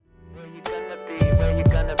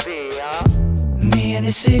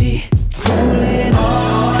the city, rolling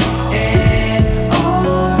on and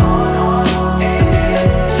on,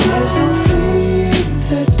 and feels so free in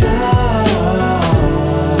the dark.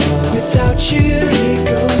 Without you, it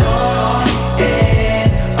goes on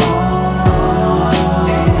and on,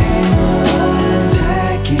 and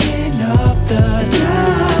tagging up the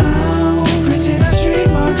town, printing our street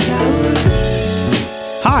marks out.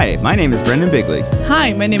 Hi, my name is Brendan Bigley.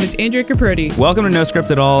 Hi, my name is Andrea Caprodi. Welcome to No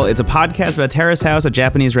Script at All. It's a podcast about Terrace House, a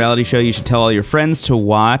Japanese reality show you should tell all your friends to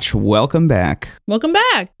watch. Welcome back. Welcome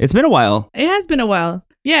back. It's been a while. It has been a while.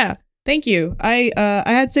 Yeah, thank you. I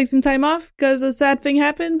had to take some time off because a sad thing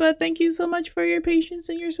happened, but thank you so much for your patience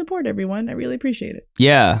and your support, everyone. I really appreciate it.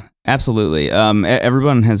 Yeah, absolutely.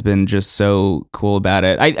 Everyone has been just so cool about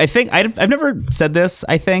it. I think I've never said this,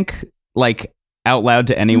 I think, like, out loud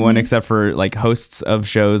to anyone except for like hosts of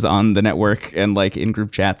shows on the network and like in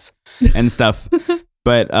group chats and stuff.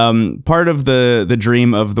 But part of the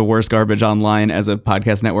dream of the Worst Garbage Online as a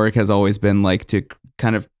podcast network has always been like to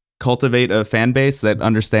kind of cultivate a fan base that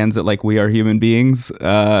understands that like we are human beings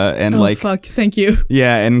and thank you.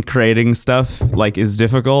 Yeah, and creating stuff like is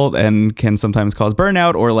difficult and can sometimes cause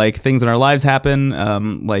burnout, or like things in our lives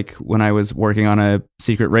happen. Like when I was working on a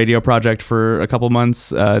secret radio project for a couple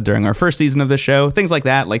months during our first season of the show, things like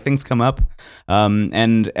that, like things come up.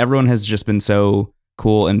 And everyone has just been so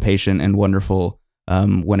cool and patient and wonderful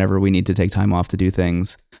whenever we need to take time off to do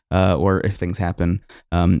things or if things happen.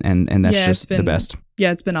 And that's just the best.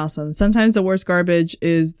 Yeah, it's been awesome. Sometimes the worst garbage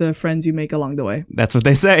is the friends you make along the way. That's what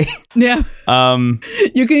they say. Yeah.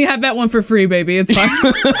 You can have that one for free, baby. It's fine.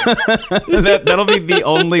 That'll be the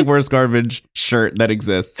only Worst Garbage shirt that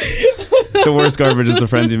exists. The worst garbage is the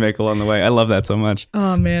friends you make along the way. I love that so much.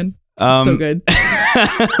 Oh, man. It's so good.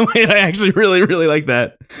 Wait, I actually really, really like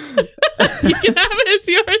that. You can have it. It's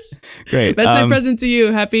yours. Great. That's my present to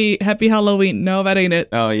you. Happy Halloween. No, that ain't it.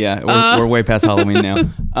 Oh, yeah. We're way past Halloween now.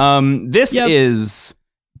 This is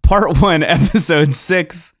part 1, episode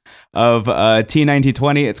 6 of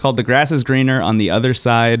T1920. It's called The Grass is Greener on the Other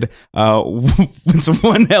Side. It's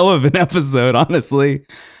one hell of an episode, honestly.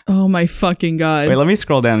 Oh, my fucking God. Wait, let me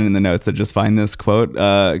scroll down in the notes and just find this quote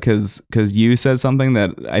because you said something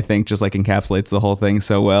that I think just like encapsulates the whole thing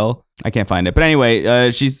so well. I can't find it. But anyway,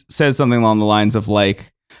 she says something along the lines of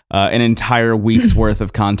like, an entire week's worth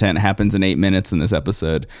of content happens in 8 minutes in this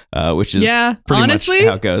episode, which is pretty honestly, much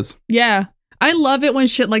how it goes. Yeah. I love it when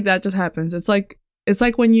shit like that just happens. It's like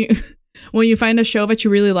when you find a show that you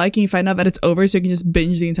really like and you find out that it's over so you can just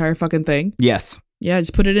binge the entire fucking thing. Yes. Yeah,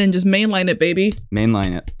 just put it in, just mainline it, baby.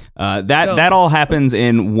 Mainline it. That all happens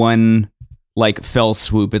in one like fell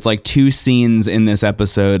swoop. It's like 2 scenes in this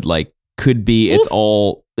episode like could be its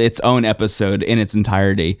own episode in its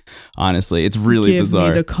entirety. Honestly, it's really bizarre.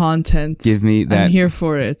 Give me the content. Give me that. I'm here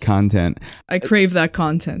for it. Content. I crave that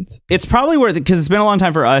content. It's probably worth it because it's been a long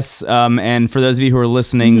time for us. And for those of you who are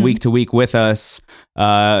listening week to week with us,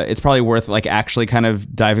 it's probably worth like actually kind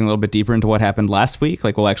of diving a little bit deeper into what happened last week.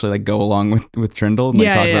 Like we'll actually like go along with Trindle and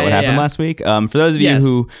talk about what happened last week. For those of you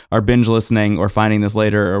who are binge listening or finding this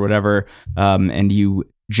later or whatever, and you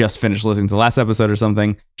just finished listening to the last episode or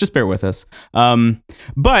something, just bear with us.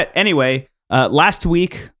 But anyway, last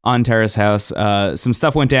week on Terrace House, some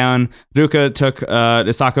stuff went down. Ruka took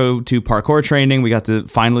Dosako to parkour training. We got to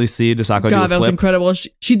finally see Dosako do a flip. God, that was incredible.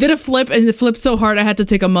 She did a flip, and it flipped so hard I had to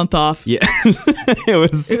take a month off. Yeah, it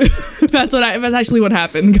was. That's actually what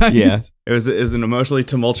happened, guys. Yeah, it was an emotionally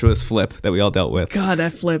tumultuous flip that we all dealt with. God,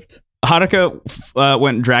 that flipped. Haruka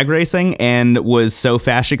went drag racing and was so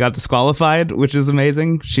fast she got disqualified, which is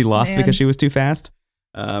amazing. She lost because she was too fast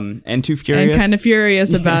and too furious. And kind of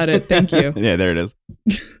furious about it. Thank you. Yeah, there it is.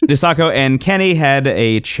 Dosako and Kenny had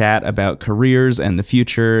a chat about careers and the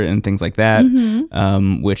future and things like that,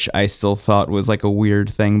 which I still thought was like a weird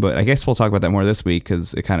thing. But I guess we'll talk about that more this week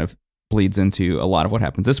because it kind of bleeds into a lot of what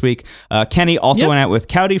happens this week. Kenny also went out with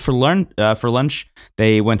Cowdy for lunch.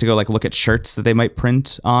 They went to go like look at shirts that they might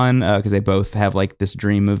print on because they both have like this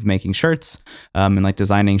dream of making shirts and like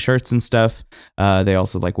designing shirts and stuff. They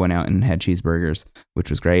also like went out and had cheeseburgers, which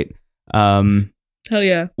was great. Hell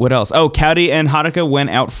yeah. What else? Oh, Cowdy and Haruka went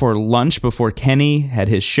out for lunch before Kenny had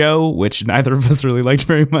his show, which neither of us really liked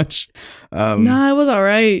very much. No, it was all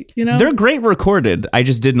right. You know, they're great recorded. I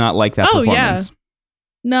just did not like that performance. Yeah.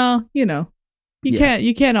 No, you know, you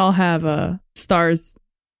can't all have Stars.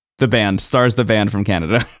 The band from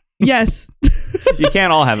Canada. Yes. You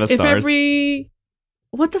can't all have a Stars.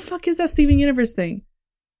 What the fuck is that Steven Universe thing?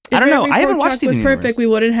 I don't know. I haven't watched Steven Universe. Was perfect, we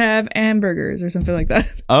wouldn't have hamburgers or something like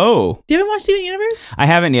that. Oh. Do you haven't watched Steven Universe? I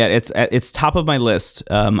haven't yet. It's top of my list.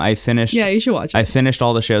 I finished. Yeah, you should watch it. I finished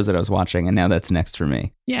all the shows that I was watching, and now that's next for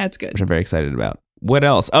me. Yeah, it's good. Which I'm very excited about. What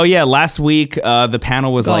else? Oh yeah, last week the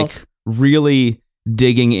panel was Golf. like really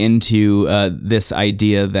digging into this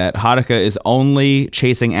idea that Haruka is only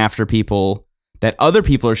chasing after people that other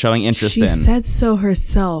people are showing interest She in. said so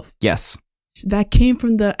herself. Yes. That came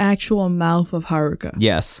from the actual mouth of Haruka.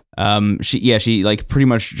 Yes. She like pretty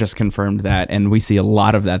much just confirmed that, and we see a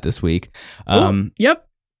lot of that this week. Yep.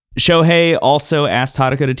 Shohei also asked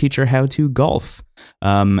Haruka to teach her how to golf.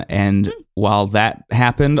 And while that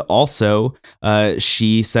happened, also,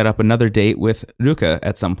 she set up another date with Ruka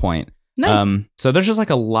at some point. Nice. So there's just like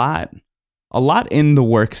a lot in the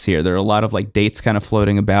works here. There are a lot of like dates kind of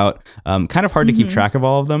floating about. Kind of hard to keep track of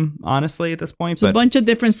all of them, honestly, at this point. It's a bunch of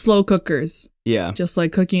different slow cookers. Yeah. Just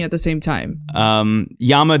like cooking at the same time.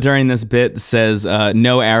 Yama during this bit says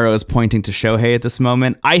no arrows pointing to Shohei at this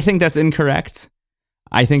moment. I think that's incorrect.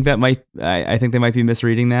 I think they might be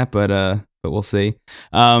misreading that, but we'll see.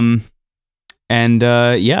 I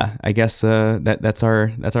guess that's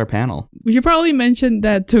our panel. You probably mentioned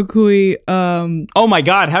that Tokui. Oh my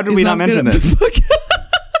God! How did we not mention this?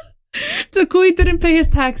 Tokui didn't pay his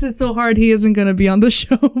taxes so hard he isn't gonna be on the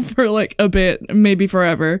show for like a bit, maybe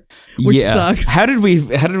forever, which sucks. How did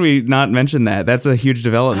we not mention that? That's a huge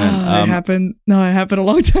development. It happened. No, it happened a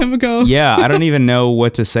long time ago. Yeah, I don't even know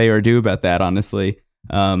what to say or do about that, honestly.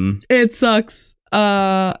 It sucks.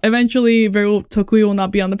 Eventually Tokui will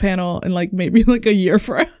not be on the panel in like maybe like a year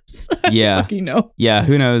for us. Yeah. I fucking know. Yeah,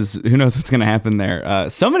 who knows what's gonna happen there.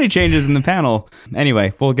 So many changes in the panel.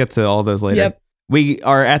 Anyway, we'll get to all those later. Yep. We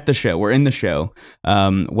are at the show. We're in the show.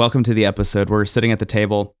 Welcome to the episode. We're sitting at the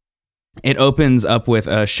table. It opens up with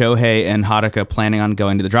Shohei and Haruka planning on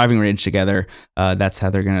going to the driving range together. That's how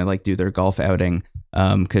they're gonna like do their golf outing.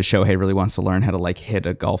 Because Shohei really wants to learn how to like hit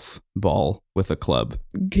a golf ball with a club.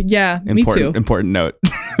 Yeah, me too. Important note.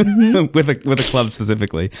 with a club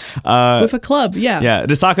specifically. With a club, yeah. Yeah,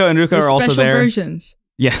 Dosako and Ruka are also there. Special versions.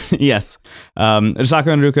 Yeah, yes.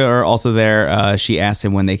 Dosako and Ruka are also there. She asked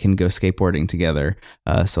him when they can go skateboarding together.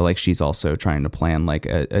 So like she's also trying to plan like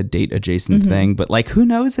a date adjacent thing. But like who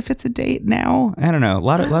knows if it's a date now? I don't know. A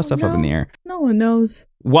lot of stuff up in the air. No one knows.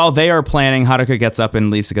 While they are planning, Haruka gets up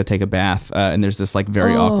and leaves to go take a bath. And there's this like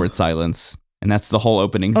very awkward silence. And that's the whole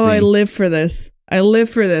opening scene. Oh, I live for this.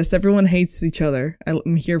 Everyone hates each other.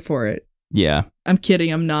 I'm here for it. Yeah. I'm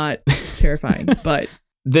kidding. I'm not. It's terrifying. But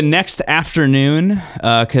the next afternoon,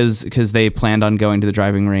 because they planned on going to the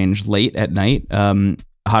driving range late at night, Haruka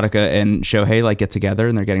and Shohei like get together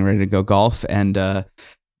and they're getting ready to go golf, and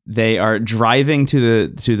they are driving to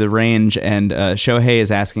the range, and Shohei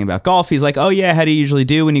is asking about golf. He's like, "Oh yeah, how do you usually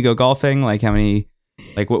do when you go golfing? Like how many,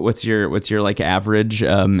 like what's your like average?"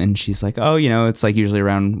 And she's like, "Oh, it's like usually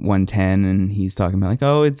around 110." And he's talking about like,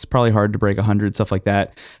 "Oh, it's probably hard to break 100, stuff like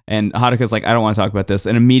that." And Haruka's like, "I don't want to talk about this,"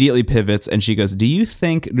 and immediately pivots, and she goes, "Do you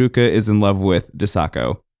think Ruka is in love with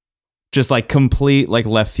Dosako?" Just like complete like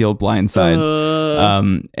left field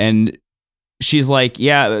blindside. And she's like,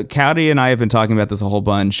 "Yeah, Cowdy and I have been talking about this a whole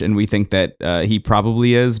bunch, and we think that he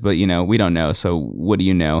probably is, but we don't know. So what do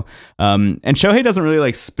you know?" And Shohei doesn't really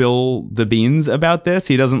like spill the beans about this.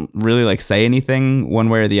 He doesn't really like say anything one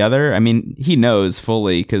way or the other. I mean, he knows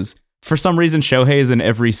fully because for some reason Shohei is in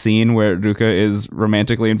every scene where Ruka is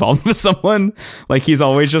romantically involved with someone. Like he's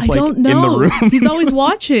always just like in the room. He's always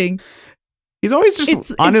watching. He's always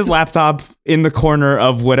just on his laptop in the corner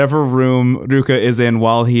of whatever room Ruka is in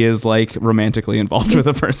while he is like romantically involved with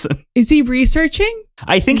a person. Is he researching?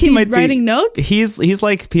 I think is he might writing be notes. He's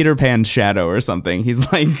like Peter Pan's shadow or something.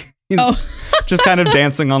 He's like just kind of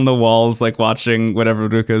dancing on the walls, like watching whatever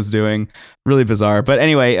Ruka is doing. Really bizarre. But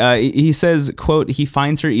anyway, he says, quote, he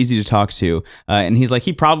finds her easy to talk to. And he's like,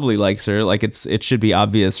 he probably likes her. Like it should be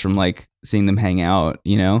obvious from like seeing them hang out,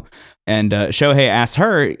 And Shohei asks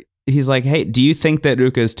her, he's like, "Hey, do you think that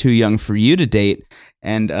Ruka is too young for you to date?"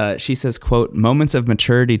 And she says, quote, "Moments of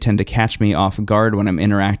maturity tend to catch me off guard when I'm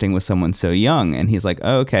interacting with someone so young." And he's like,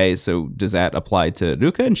 "Oh, okay, so does that apply to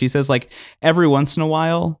Ruka?" And she says, like, every once in a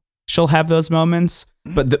while she'll have those moments.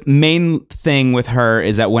 But the main thing with her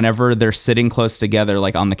is that whenever they're sitting close together,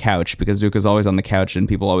 like on the couch, because Ruka's always on the couch and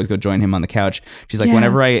people always go join him on the couch. She's like,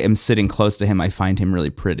 whenever I am sitting close to him, I find him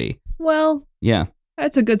really pretty. Well, yeah,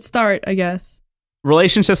 that's a good start, I guess.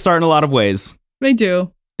 Relationships start in a lot of ways. They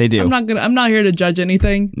do. I'm not here to judge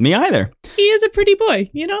anything. Me either. He is a pretty boy,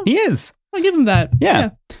 He is. I'll give him that.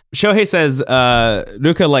 Yeah. Shohei says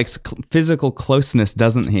Ruka likes physical closeness,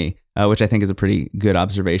 doesn't he? Which I think is a pretty good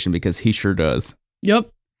observation because he sure does.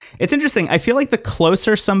 Yep. It's interesting. I feel like the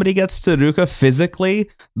closer somebody gets to Ruka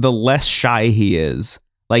physically, the less shy he is.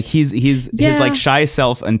 Like he's his like shy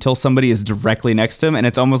self until somebody is directly next to him, and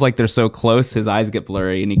it's almost like they're so close his eyes get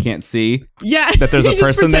blurry and he can't see that there's a person there. He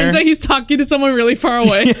just pretends that he's talking to someone really far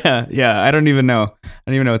away. yeah. I don't even know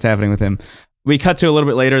what's happening with him. We cut to a little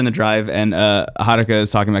bit later in the drive, and Haruka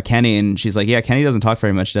is talking about Kenny, and she's like, yeah, Kenny doesn't talk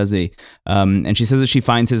very much, does he? And she says that she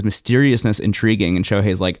finds his mysteriousness intriguing, and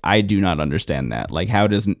Shohei's like, I do not understand that. Like, how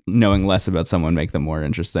does knowing less about someone make them more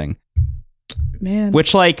interesting? Man.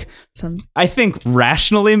 Which, like, I think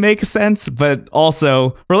rationally makes sense, but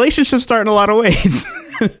also relationships start in a lot of ways.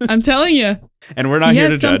 I'm telling you. And we're not here to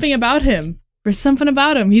judge. He has something about him. There's something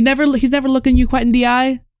about him. He's never looking you quite in the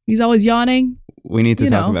eye. He's always yawning. We need to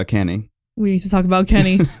talk about Kenny. We need to talk about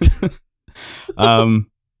Kenny.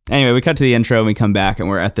 Anyway, we cut to the intro and we come back and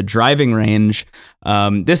we're at the driving range.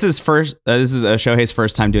 This is Shohei's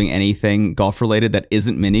first time doing anything golf related that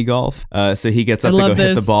isn't mini golf. So he gets up to go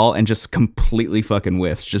hit the ball and just completely fucking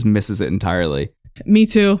whiffs, just misses it entirely. Me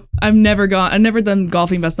too. I've never done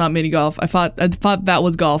golfing that's not mini golf. I thought that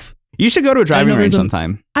was golf. You should go to a driving range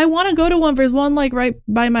sometime. I want to go to one. There's one like right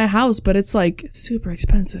by my house, but it's like super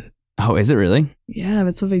expensive. Oh, is it really? Yeah,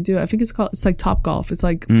 that's what they do. I think it's like Top Golf. It's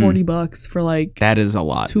like $40 for like that is a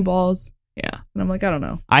lot. 2 balls. Yeah, and I'm like, I don't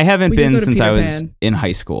know. I haven't been since I was in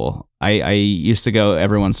high school. I used to go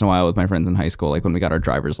every once in a while with my friends in high school. Like when we got our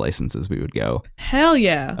driver's licenses, we would go. Hell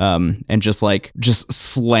yeah. And just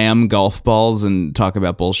slam golf balls and talk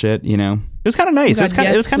about bullshit. You know, it was kind of nice. It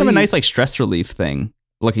was kind of a nice like stress relief thing.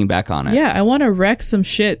 Looking back on it. Yeah, I want to wreck some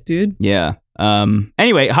shit, dude. Yeah.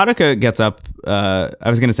 Anyway, Haruka gets up. I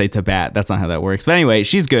was going to say to bat. That's not how that works. But anyway,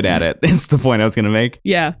 she's good at it. It's the point I was going to make.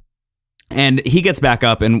 Yeah. And he gets back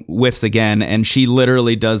up and whiffs again. And she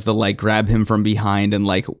literally does the like grab him from behind and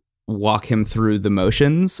like walk him through the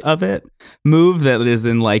motions of it move that is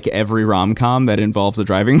in like every rom-com that involves a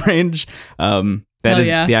driving range. That is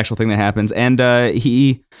the actual thing that happens. And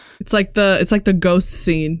it's like the ghost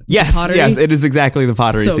scene. Yes, it is exactly the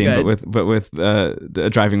pottery scene, good. but with the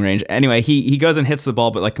driving range. Anyway, he goes and hits the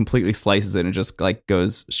ball, but like completely slices it and just like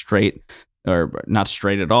goes straight, or not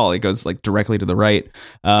straight at all. It goes like directly to the right.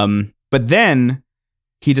 But then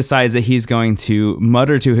he decides that he's going to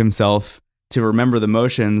mutter to himself to remember the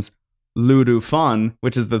motions. Ludu Fun,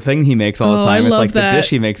 which is the thing he makes all the time. It's like the dish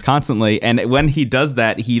he makes constantly. And when he does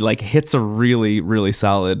that, he like hits a really, really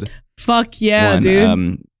solid. Fuck yeah, one.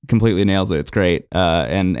 Dude. Completely nails it. It's great.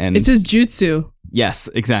 And it's his jutsu. Yes,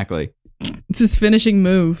 exactly. It's his finishing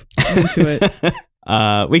move into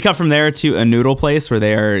it. We cut from there to a noodle place where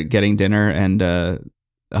they are getting dinner, and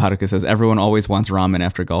Haruka says everyone always wants ramen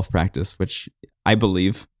after golf practice, which I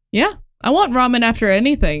believe. Yeah, I want ramen after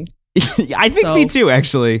anything. I think me too,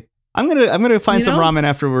 actually. I'm gonna find some ramen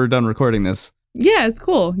after we're done recording this. Yeah, it's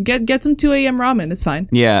cool. Get some 2 a.m. ramen. It's fine.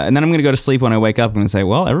 Yeah, and then I'm gonna go to sleep when I wake up. I'm gonna say,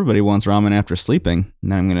 well, everybody wants ramen after sleeping.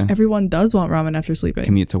 And then everyone does want ramen after sleeping.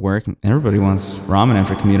 Commute to work. Everybody wants ramen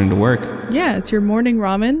after commuting to work. Yeah, it's your morning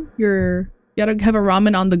ramen. You gotta have a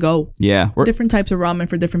ramen on the go. Yeah, different types of ramen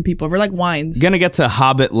for different people. We're like wines. Gonna get to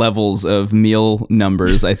Hobbit levels of meal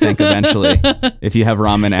numbers, I think, eventually. If you have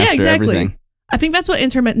ramen after everything. I think that's what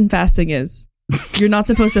intermittent fasting is. You're not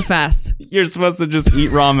supposed to fast. You're supposed to just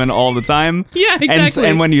eat ramen all the time. Yeah, exactly.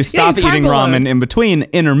 And when you stop eating ramen in between,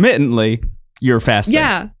 intermittently, you're fasting.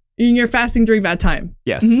 Yeah, and you're fasting during that time.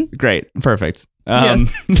 Yes, Great, perfect.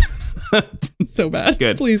 Yes. So bad.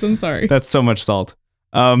 Good. Please, I'm sorry. That's so much salt.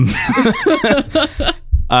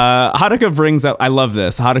 Haruka brings up, I love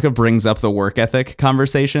this. Haruka brings up the work ethic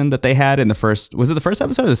conversation that they had in was it the first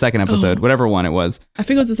episode or the second episode? Whatever one it was. I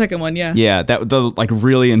think it was the second one, yeah. Yeah, the like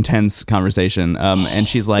really intense conversation. And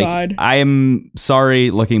she's like, God. I'm sorry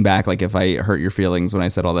looking back, like if I hurt your feelings when I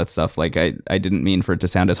said all that stuff, like I didn't mean for it to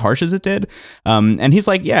sound as harsh as it did. And he's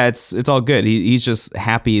like, yeah, it's all good. He's just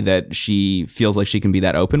happy that she feels like she can be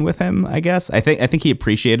that open with him, I guess. I think he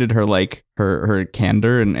appreciated her, like her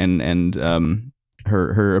candor and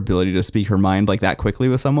her ability to speak her mind like that quickly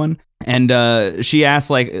with someone. And she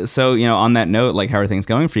asks, like, so, you know, on that note, like, how are things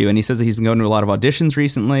going for you? And he says that he's been going to a lot of auditions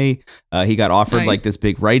recently. He got offered like this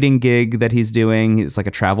big writing gig that he's doing. It's like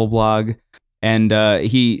a travel blog. And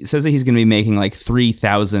he says that he's going to be making like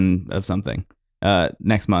 3,000 of something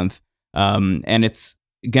next month. And it's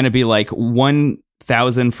going to be like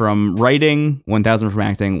 1,000 from writing, 1,000 from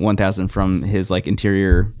acting, 1,000 from his like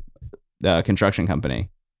interior construction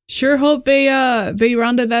company. Sure hope they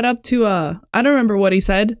rounded that up to I don't remember what he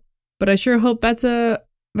said, but I sure hope that's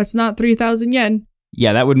not 3,000 yen.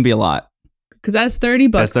 Yeah, that wouldn't be a lot. Because that's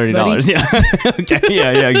 $30. That's $30. Yeah. Okay.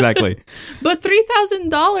 Yeah. Exactly. But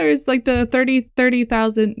 $3,000, like the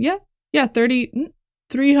 30,000. Yeah.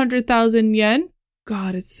 300,000 yen.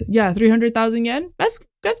 God, 300,000 yen. That's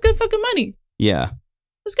good fucking money. Yeah.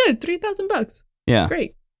 That's good. $3,000. Yeah.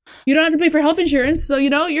 Great. You don't have to pay for health insurance, so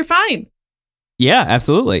you're fine. Yeah,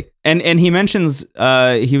 absolutely. And he mentions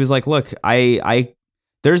he was like, look, I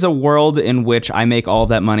there's a world in which I make all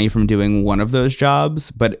that money from doing one of those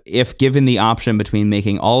jobs, but if given the option between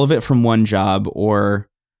making all of it from one job or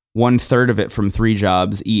 1/3 of it from 3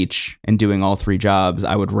 jobs each and doing all 3 jobs,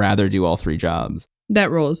 I would rather do all 3 jobs.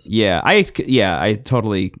 That rules. Yeah, I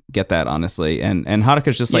totally get that, honestly. And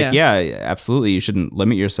Haruka's just like, yeah, absolutely, you shouldn't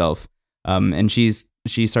limit yourself. And she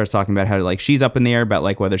starts talking about how like she's up in the air about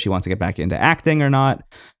like whether she wants to get back into acting or not,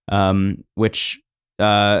 which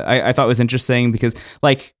I thought was interesting because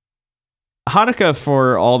like Haruka,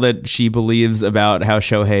 for all that she believes about how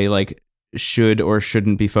Shohei like should or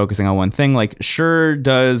shouldn't be focusing on one thing, like sure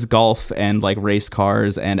does golf and like race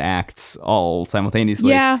cars and acts all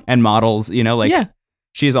simultaneously, and models,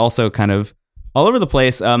 she's also kind of all over the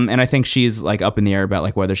place. And I think she's like up in the air about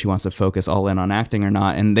like whether she wants to focus all in on acting or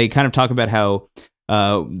not. And they kind of talk about how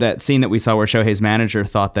that scene that we saw where Shohei's manager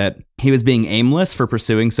thought that he was being aimless for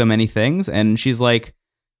pursuing so many things. And she's like,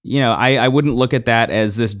 I wouldn't look at that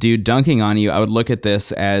as this dude dunking on you. I would look at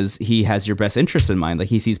this as he has your best interest in mind. Like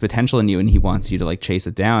he sees potential in you and he wants you to like chase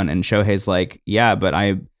it down. And Shohei's like, yeah, but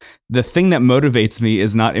the thing that motivates me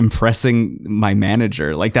is not impressing my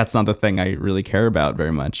manager. Like that's not the thing I really care about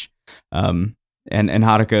very much. And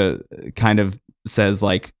Haruka kind of says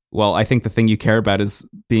like, well, I think the thing you care about is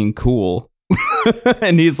being cool.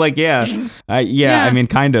 And he's like, yeah, I mean,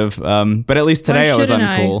 kind of. But at least today I was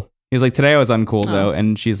uncool. He's like, today I was uncool though.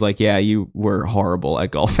 And she's like, yeah, you were horrible at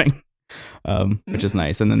golfing, which is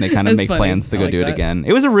nice. And then they kind of make plans to go do it again.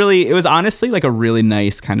 It was honestly like a really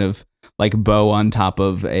nice kind of like bow on top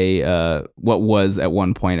of what was at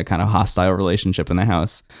one point a kind of hostile relationship in the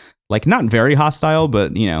house. Like not very hostile,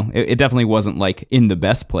 but it definitely wasn't like in the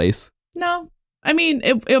best place. No, I mean,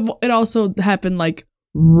 it also happened like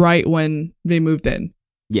right when they moved in.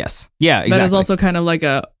 Yes. Yeah, exactly. That is also kind of like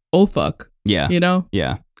oh fuck. Yeah.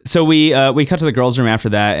 Yeah. So we cut to the girls' room after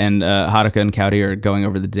that, and Haruka and Kaori are going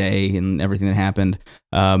over the day and everything that happened.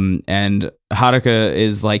 And Haruka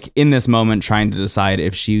is like in this moment trying to decide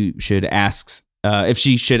if she should ask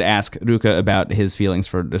Ruka about his feelings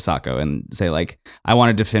for Risako and say like, I want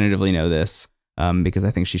to definitively know this, because I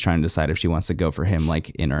think she's trying to decide if she wants to go for him like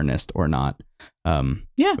in earnest or not.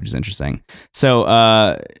 Which is interesting.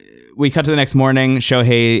 So we cut to the next morning.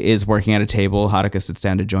 Shohei is working at a table. Haruka sits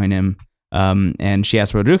down to join him. And she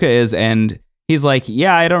asks where Ruka is, and he's like,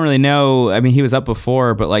 yeah, I don't really know. I mean, he was up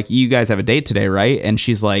before, but like, you guys have a date today, right? And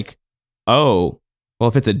she's like, oh, well,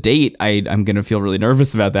 if it's a date, I'm going to feel really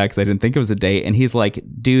nervous about that because I didn't think it was a date. And he's like,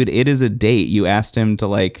 dude, it is a date. You asked him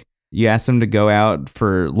to go out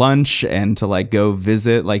for lunch and to like go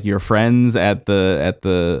visit like your friends at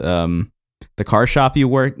the car shop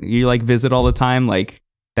you like visit all the time. Like,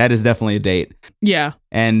 that is definitely a date. Yeah.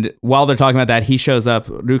 And while they're talking about that,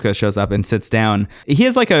 Ruka shows up and sits down. He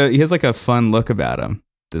has like a fun look about him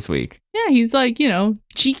this week. Yeah, he's like,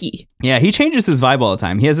 cheeky. Yeah, he changes his vibe all the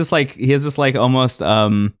time. He has this like almost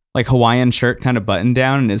like Hawaiian shirt kind of button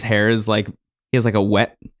down, and his hair is like, he has like a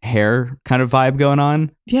wet hair kind of vibe going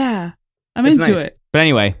on. Yeah. I'm into it. But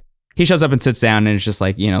anyway, he shows up and sits down and it's just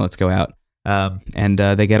like, let's go out. And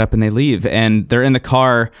they get up and they leave, and they're in the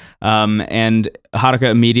car. And Haruka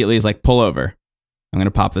immediately is like, pull over. I'm going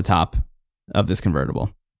to pop the top of this convertible.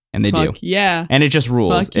 And they do. Yeah. And it just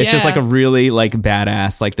rules. It's just like a really like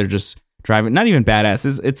badass, like they're just driving, not even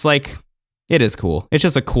badass. It's like, it is cool. It's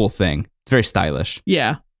just a cool thing. It's very stylish.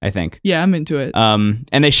 Yeah. I think. Yeah, I'm into it. And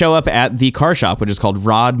they show up at the car shop, which is called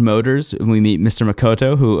Rod Motors. And we meet Mr.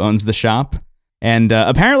 Makoto, who owns the shop. And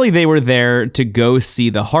apparently they were there to go see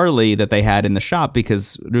the Harley that they had in the shop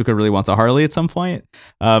because Ruka really wants a Harley at some point.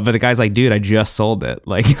 But the guy's like, dude, I just sold it.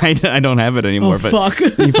 Like, I don't have it anymore. Oh, but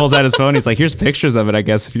fuck. He pulls out his phone. He's like, here's pictures of it, I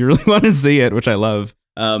guess, if you really want to see it, which I love.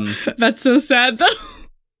 That's so sad, though.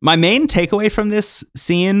 My main takeaway from this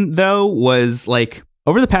scene, though, was like,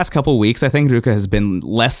 over the past couple weeks, I think Ruka has been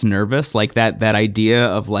less nervous. Like that idea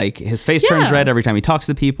of like his face turns red every time he talks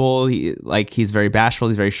to people. He's very bashful.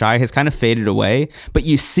 He's very shy. Has kind of faded away. But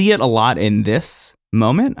you see it a lot in this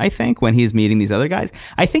moment, I think, when he's meeting these other guys.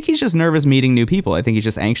 I think he's just nervous meeting new people. I think he's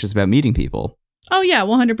just anxious about meeting people. Oh, yeah,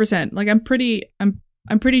 100%. Like I'm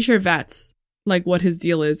pretty sure that's like what his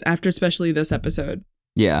deal is after especially this episode.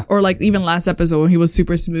 Yeah. Or like even last episode when he was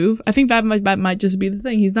super smooth. I think that might just be the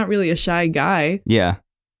thing. He's not really a shy guy. Yeah.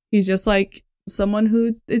 He's just like someone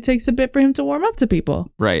who it takes a bit for him to warm up to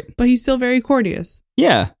people. Right. But he's still very courteous.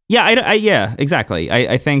 Yeah. Yeah. Yeah, exactly.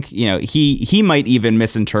 I think, he might even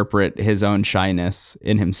misinterpret his own shyness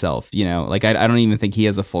in himself. Like I don't even think he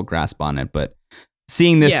has a full grasp on it. But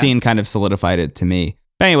seeing this scene kind of solidified it to me.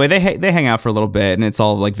 But anyway, they hang out for a little bit, and it's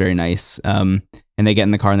all like very nice. And they get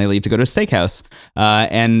in the car and they leave to go to a steakhouse.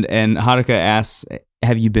 And Haruka asks,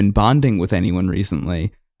 "Have you been bonding with anyone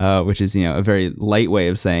recently?" Which is, a very light way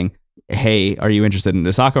of saying, "Hey, are you interested in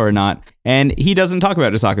Misako or not?" And he doesn't talk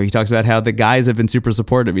about Misako. He talks about how the guys have been super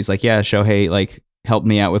supportive. He's like, "Yeah, Shohei like helped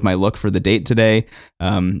me out with my look for the date today.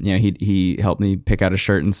 He helped me pick out a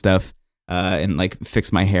shirt and stuff." And like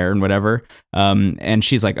fix my hair and whatever. And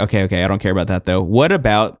she's like, okay, I don't care about that though. What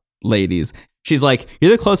about ladies? She's like,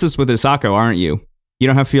 "You're the closest with Misako, aren't you? You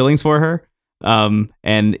don't have feelings for her?"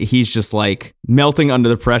 And he's just like melting under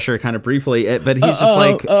the pressure kind of briefly, but he's just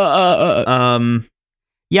like,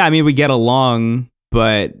 yeah, I mean, we get along,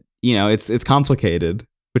 but it's complicated,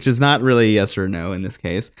 which is not really yes or no in this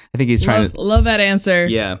case. I think he's trying to love that answer.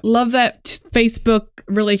 Yeah. Love that Facebook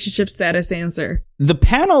relationship status answer. The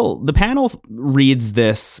panel reads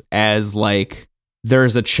this as like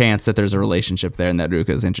there's a chance that there's a relationship there and that Ruka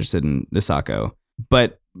is interested in Misako.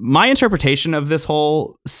 But my interpretation of this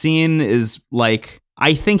whole scene is like,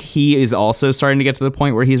 I think he is also starting to get to the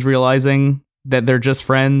point where he's realizing that they're just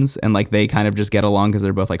friends and like they kind of just get along because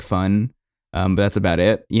they're both like fun. But that's about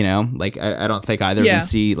it, like I don't think either of them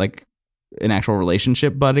see like an actual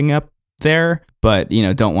relationship budding up there, but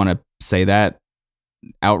don't want to say that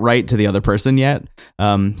outright to the other person yet.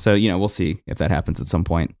 So we'll see if that happens at some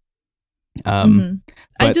point.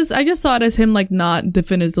 I just saw it as him like not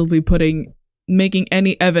definitively making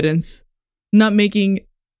any evidence, not making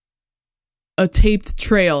a taped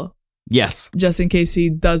trail. Yes. Just in case he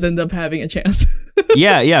does end up having a chance.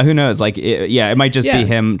 Yeah. Who knows? Like, it might just be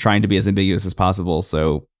him trying to be as ambiguous as possible.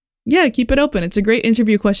 So yeah, keep it open. It's a great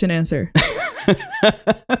interview question answer.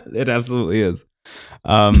 It absolutely is.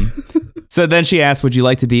 So then she asks, "Would you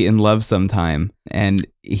like to be in love sometime?" And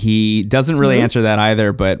he doesn't really answer that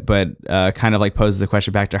either, but kind of like poses the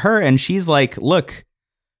question back to her. And she's like, "Look,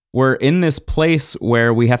 we're in this place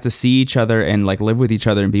where we have to see each other and like live with each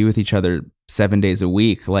other and be with each other 7 days a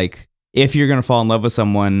week. Like, if you're going to fall in love with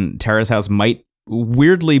someone, Terrace House might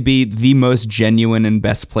weirdly be the most genuine and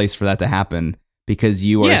best place for that to happen, because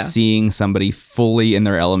you are seeing somebody fully in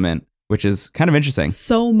their element, which is kind of interesting.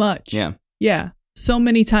 So much. Yeah. So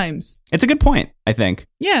many times. It's a good point, I think.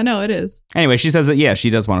 Yeah, no, it is. Anyway, she says that, she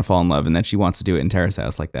does want to fall in love and that she wants to do it in Terrace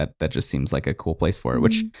House like that. That just seems like a cool place for it,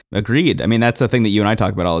 which agreed. I mean, that's a thing that you and I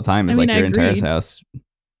talk about all the time is you're in Terrace House.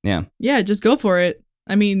 Yeah. Yeah, just go for it.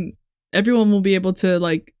 I mean, everyone will be able to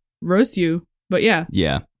like roast you, but yeah.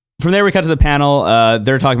 Yeah. From there, we cut to the panel.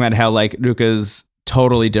 They're talking about how like Ruka's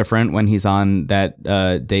totally different when he's on that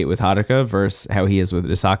date with Haruka versus how he is with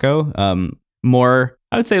Misako.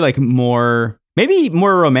 Maybe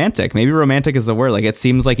more romantic. Maybe romantic is the word. Like, it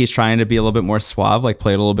seems like he's trying to be a little bit more suave, like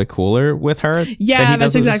play it a little bit cooler with her. Yeah,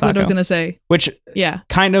 that's exactly what I was going to say. Which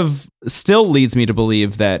kind of still leads me to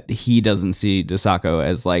believe that he doesn't see Misako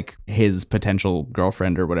as like his potential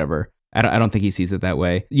girlfriend or whatever. I don't think he sees it that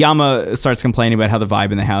way. Yama starts complaining about how the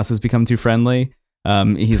vibe in the house has become too friendly.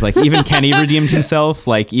 He's like, even Kenny redeemed himself.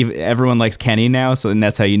 Like, everyone likes Kenny now, and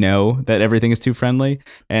that's how you know that everything is too friendly.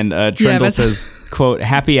 And Trindle says, quote,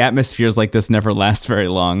 "Happy atmospheres like this never last very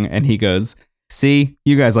long." And he goes, "See,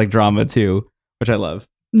 you guys like drama too," which I love.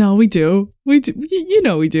 No, we do. We do.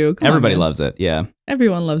 We do. Come Everybody on, loves it. Yeah.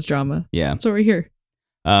 Everyone loves drama. Yeah. That's what we're here.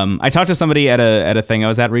 I talked to somebody at a thing I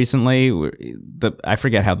was at recently. I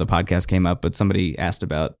forget how the podcast came up, but somebody asked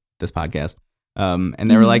about this podcast. And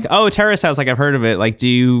they were like, "Oh, Terrace House, like I've heard of it. Like, do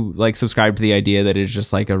you like subscribe to the idea that it's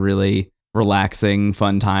just like a really relaxing,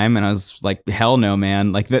 fun time?" And I was like, "Hell no,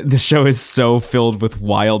 man. Like the show is so filled with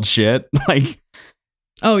wild shit." Like,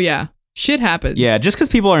 oh yeah, shit happens. Yeah, just because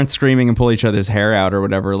people aren't screaming and pull each other's hair out or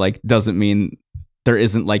whatever, like, doesn't mean there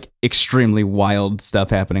isn't like extremely wild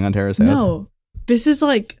stuff happening on Terrace House. No, this is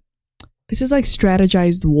like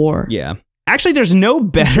strategized war. Yeah. Actually, there's no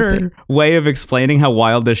better way of explaining how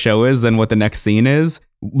wild this show is than what the next scene is.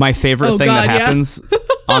 My favorite thing that happens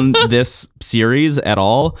on this series at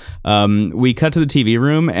all. We cut to the TV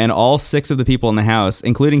room and all 6 of the people in the house,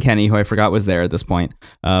 including Kenny, who I forgot was there at this point,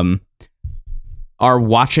 are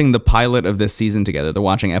watching the pilot of this season together. They're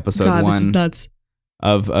watching episode 1 this is nuts.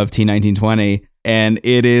 of T1920. And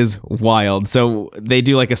it is wild. So they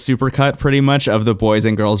do like a supercut pretty much of the boys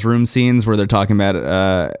and girls room scenes where they're talking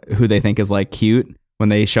about who they think is like cute when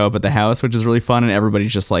they show up at the house, which is really fun. And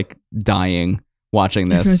everybody's just like dying watching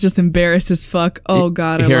this. Everyone's just embarrassed as fuck. Oh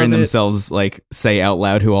God, I hearing love themselves like say out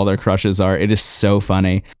loud who all their crushes are. It is so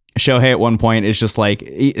funny. Shohei at one point is just like,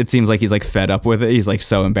 it seems like he's like fed up with it. He's like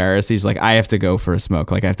so embarrassed. He's like, "I have to go for a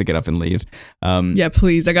smoke. Like, I have to get up and leave." Yeah,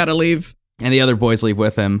 please, I gotta leave. And the other boys leave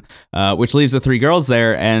with him, which leaves the three girls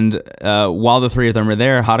there. And while the three of them are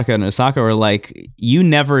there, Haruka and Osaka are like, you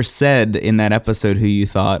never said in that episode who you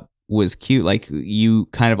thought was cute. Like, you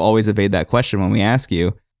kind of always evade that question when we ask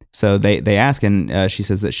you. So they ask, and she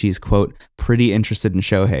says that she's, quote, pretty interested in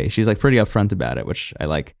Shohei. She's like pretty upfront about it, which I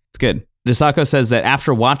like. It's good. Dosako says that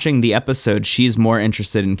after watching the episode, she's more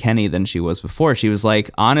interested in Kenny than she was before. She was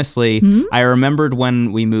like, honestly, I remembered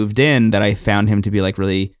when we moved in that I found him to be like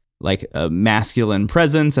really like a masculine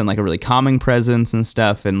presence and like a really calming presence and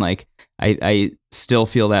stuff. And like, I still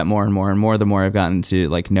feel that more and more and more the more I've gotten to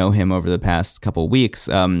like know him over the past couple weeks.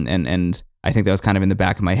 And I think that was kind of in the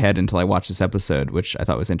back of my head until I watched this episode, which I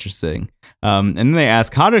thought was interesting. And then they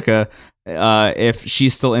ask Haruka if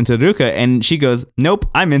she's still into Ruka, and she goes, nope,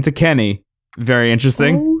 I'm into Kenny. Very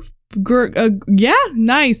interesting. Yeah,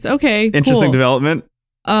 nice. Okay, interesting cool. development.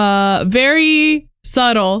 Very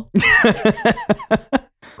subtle.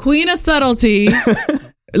 Queen of subtlety.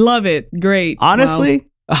 Love it. Great. Honestly,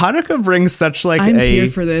 wow. Haruka brings such like I'm here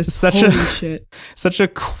for this. Holy shit. Such a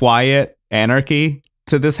quiet anarchy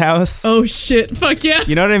to this house. Oh shit. Fuck yeah.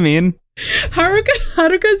 You know what I mean?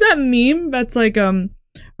 Haruka's that meme that's like,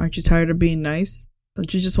 aren't you tired of being nice?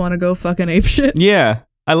 Don't you just want to go fucking ape shit? Yeah.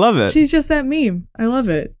 I love it. She's just that meme. I love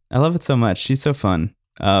it. I love it so much. She's so fun.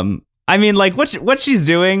 I mean, like what she's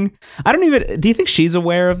doing. Do you think she's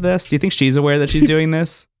aware of this? Do you think she's aware that she's doing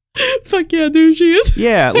this? Fuck yeah, dude, she is.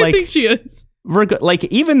 Yeah, like I think she is. Like,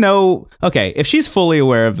 even though, okay, if she's fully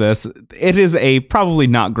aware of this, it is a probably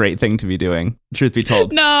not great thing to be doing, truth be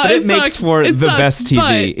told. No, but it makes for the best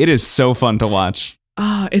TV. It is so fun to watch.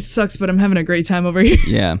 It sucks, but I'm having a great time over here.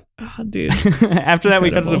 Yeah. Oh, dude. After that,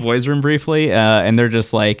 we cut to the boys' room briefly, and they're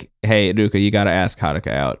just like, hey, Ruka, you got to ask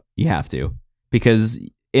Haruka out. You have to. Because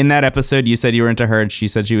in that episode, you said you were into her, and she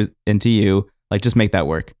said she was into you. Like, just make that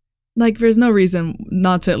work. Like, there's no reason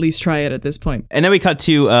not to at least try it at this point. And then we cut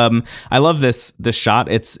to, I love this shot.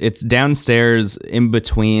 It's downstairs in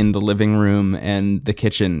between the living room and the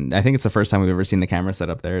kitchen. I think it's the first time we've ever seen the camera set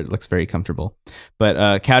up there. It looks very comfortable.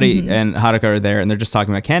 But Kaori and Haruka are there, and they're just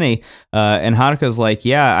talking about Kenny. And Haruka's like,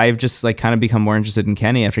 yeah, I've just like kind of become more interested in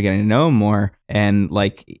Kenny after getting to know him more. And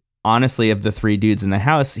like, honestly, of the three dudes in the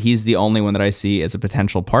house, he's the only one that I see as a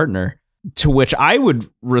potential partner. To which I would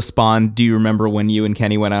respond, do you remember when you and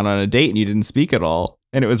Kenny went out on a date and you didn't speak at all?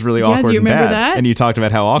 And it was really awkward. Do you remember and bad. that? And you talked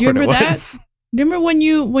about how awkward it was. Do you remember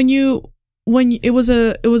when it was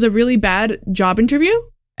a really bad job interview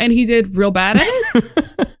and he did real bad at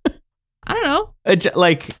it? I don't know.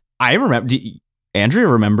 Like, I remember. Andrea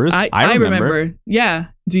remembers. I remember. Yeah.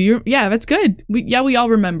 Do you? Yeah, that's good. We all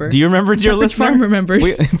remember. Do you remember, dear listener? Farm remembers.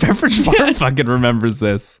 Pepperidge Farm fucking remembers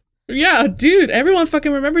this. Yeah, dude, everyone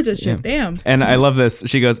fucking remembers this shit. Yeah. Damn. And I love this.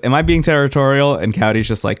 She goes, am I being territorial? And Kaori's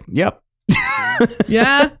just like, yep.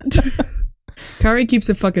 Yeah. Kaori keeps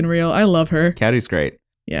it fucking real. I love her. Kaori's great.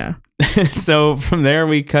 Yeah. So from there,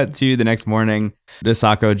 we cut to the next morning.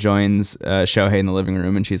 Dosako joins Shohei in the living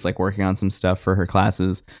room, and she's like working on some stuff for her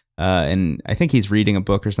classes. And I think he's reading a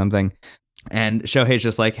book or something. And Shohei's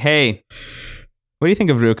just like, hey, what do you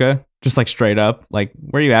think of Ruka? Just like straight up, like,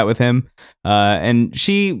 where are you at with him? And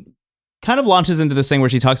she kind of launches into this thing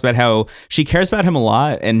where she talks about how she cares about him a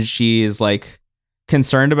lot, and she is like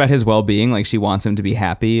concerned about his well-being. Like, she wants him to be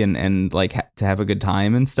happy and like to have a good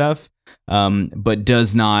time and stuff. But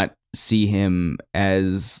does not see him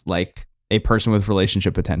as like a person with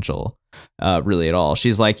relationship potential, really at all.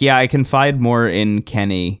 She's like, yeah, I confide more in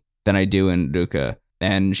Kenny than I do in Ruka.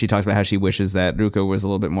 And she talks about how she wishes that Ruka was a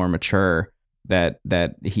little bit more mature, that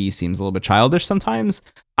he seems a little bit childish sometimes.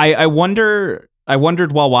 I wondered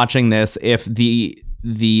while watching this if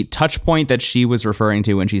the touch point that she was referring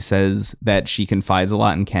to when she says that she confides a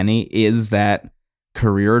lot in Kenny is that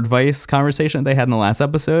career advice conversation that they had in the last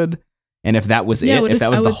episode, and if that was if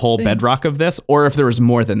that was the whole bedrock of this, or if there was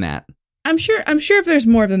more than that. I'm sure if there's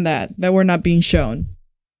more than that we're not being shown.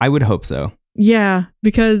 I would hope so. Yeah,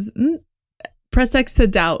 because press X to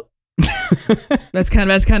doubt. That's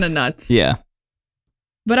kind of nuts. Yeah.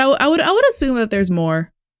 But I would assume that there's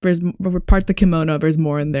more. There's part the kimono. There's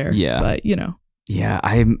more in there. Yeah. But Yeah,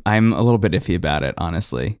 I'm a little bit iffy about it,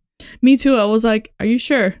 honestly. Me too. I was like, are you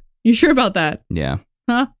sure? You sure about that? Yeah.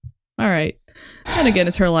 Huh? All right. And again,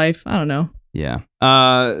 it's her life. I don't know. Yeah.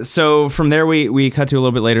 So from there, we cut to a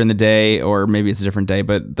little bit later in the day, or maybe it's a different day,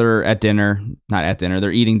 but they're at dinner. Not at dinner.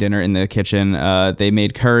 They're eating dinner in the kitchen. They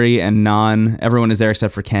made curry and naan. Everyone is there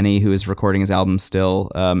except for Kenny, who is recording his album still.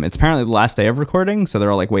 It's apparently the last day of recording, so they're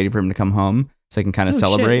all like waiting for him to come home. so they can kind of Oh, shit,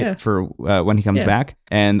 celebrate yeah. for when he comes Yeah. back.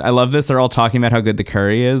 And I love this. They're all talking about how good the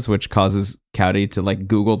curry is, which causes Cowdy to like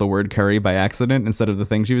Google the word curry by accident instead of the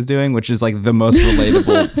thing she was doing, which is like the most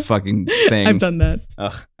relatable fucking thing. I've done that.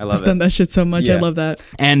 Ugh, I love I've done it. that shit so much. Yeah. I love that.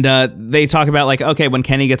 And they talk about like, okay, when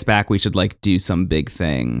Kenny gets back, we should like do some big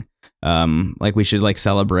thing. Like we should like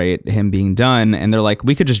celebrate him being done. And they're like,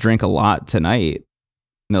 we could just drink a lot tonight.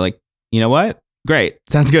 And they're like, you know what? Great.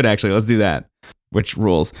 Sounds good, actually. Let's do that. Which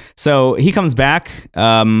rules. So he comes back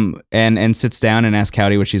and sits down and asks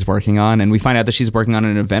Cowdy what she's working on. And we find out that she's working on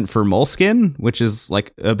an event for Moleskine, which is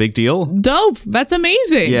like a big deal. Dope. That's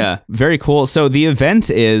amazing. Yeah, very cool. So the event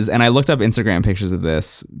is, and I looked up Instagram pictures of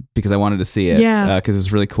this because I wanted to see it. Yeah. Because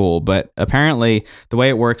it's really cool. But apparently the way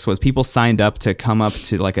it works was people signed up to come up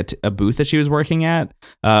to like a booth that she was working at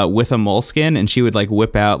with a Moleskine, and she would like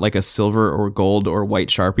whip out like a silver or gold or white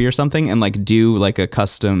Sharpie or something and like do like a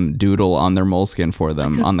custom doodle on their Moleskine for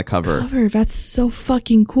them Like a on the cover. That's so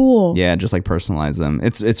fucking cool. Yeah, just like personalize them.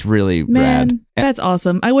 It's really Man, rad. that's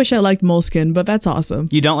awesome. I wish I liked Moleskine, but that's awesome.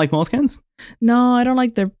 You don't like Moleskines? No, I don't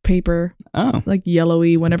like their paper. Oh. It's like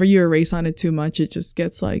yellowy. Whenever you erase on it too much, it just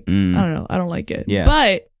gets like, I don't know. I don't like it. Yeah.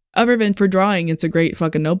 But other than for drawing, it's a great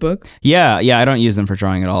fucking notebook. Yeah, I don't use them for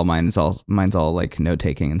drawing at all. Mine's all like note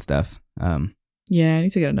taking and stuff. Yeah, I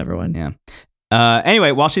need to get another one. Yeah.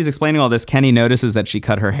 Anyway, while she's explaining all this, Kenny notices that she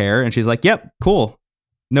cut her hair, and she's like, "Yep, cool.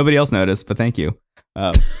 Nobody else noticed, but thank you,"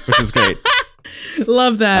 which is great.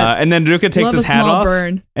 Love that. And then Ruka takes Love his a hat small off,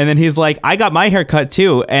 burn. and then he's like, "I got my hair cut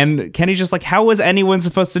too." And Kenny's just like, "How was anyone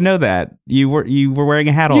supposed to know that? You were wearing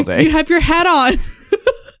a hat all day." You have your hat on.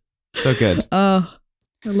 So good. Oh,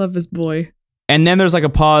 I love this boy. And then there's like a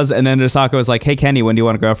pause, and then Hisako is like, "Hey, Kenny, when do you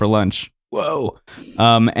want to go out for lunch?" Whoa.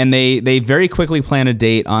 And they very quickly plan a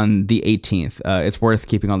date on the 18th. It's worth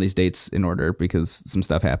keeping all these dates in order because some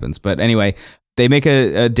stuff happens. But anyway, they make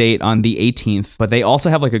a date on the 18th, but they also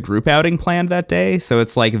have like a group outing planned that day. So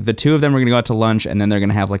it's like the two of them are going to go out to lunch, and then they're going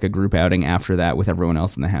to have like a group outing after that with everyone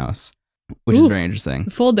else in the house, which is Oof. very interesting.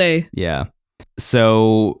 Full day. Yeah.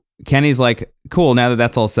 So Kenny's like, cool, now that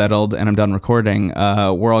that's all settled and I'm done recording,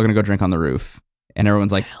 we're all going to go drink on the roof. And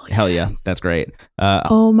everyone's like, hell yeah, yes. that's great.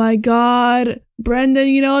 Oh my God. Brendan,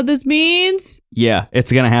 you know what this means? Yeah,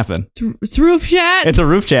 it's going to happen. It's roof chat. It's a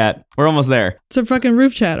roof chat. We're almost there. It's a fucking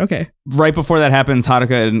roof chat. Okay. Right before that happens,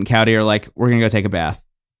 Haruka and Cowdy are like, we're going to go take a bath.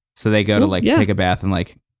 So they go to Ooh, like yeah. take a bath and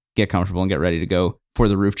like get comfortable and get ready to go for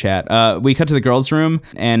the roof chat. We cut to the girls' room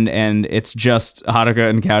and it's just Haruka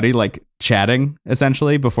and Cowdy like chatting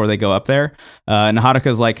essentially before they go up there. And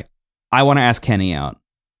Haruka's like, I want to ask Kenny out.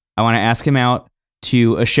 I want to ask him out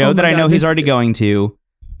to a show Oh that my I know God, he's this- already going to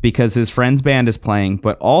because his friend's band is playing,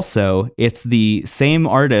 but also it's the same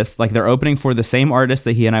artist, like they're opening for the same artist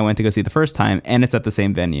that he and I went to go see the first time, and it's at the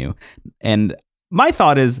same venue. And my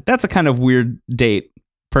thought is that's a kind of weird date,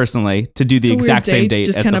 personally, to do It's the a weird exact same date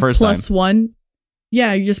just as kind the of first plus time. one.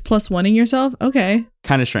 Yeah, you're just plus oneing yourself. Okay.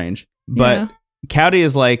 Kind of strange. But Yeah. Cowdy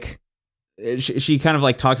is like, she kind of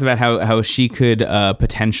like talks about how she could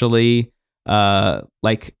potentially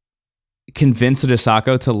like convince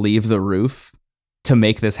Hisako to leave the roof to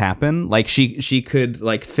make this happen. Like she could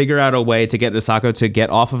like figure out a way to get Hisako to get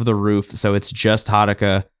off of the roof so it's just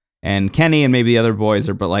Haruka and Kenny and maybe the other boys,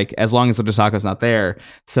 but like as long as the Hisako's not there,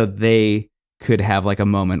 so they could have like a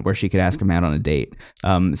moment where she could ask him out on a date.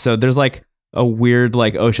 So there's like a weird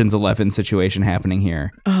like Ocean's 11 situation happening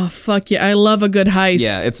here. Oh, fuck yeah. I love a good heist.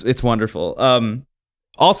 Yeah, it's wonderful.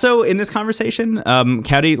 Also, in this conversation,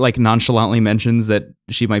 Cowdy like nonchalantly mentions that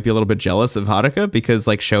she might be a little bit jealous of Haruka because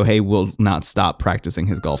like Shohei will not stop practicing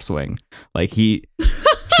his golf swing. Like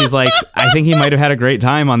she's like, I think he might have had a great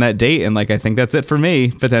time on that date, and like I think that's it for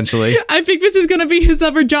me potentially. I think this is going to be his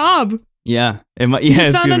other job. Yeah, it might. He Yeah, just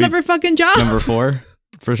it's found gonna be another fucking job. number 4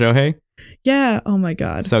 for Shohei. Yeah. Oh my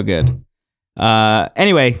God. So good.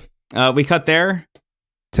 Anyway, we cut there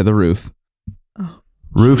to the roof. Oh.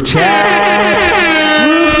 Roof chat.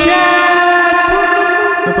 Roof chat.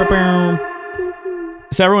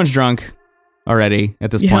 So everyone's drunk already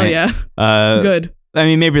at this Hell point. yeah. Good. I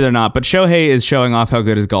mean, maybe they're not, but Shohei is showing off how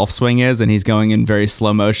good his golf swing is, and he's going in very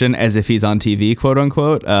slow motion as if he's on TV, quote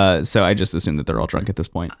unquote. So I just assume that they're all drunk at this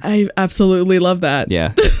point. I absolutely love that.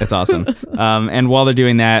 Yeah, it's awesome. And while they're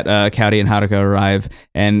doing that, Cowdy and Haruka arrive,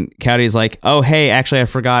 and Cowdy's like, oh, hey, actually, I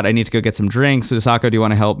forgot. I need to go get some drinks. So Hisako, do you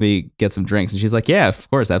want to help me get some drinks? And she's like, yeah, of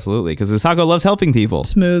course, absolutely. Because Hisako loves helping people.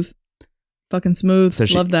 Smooth. Fucking smooth. So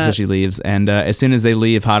love that. So she leaves. And as soon as they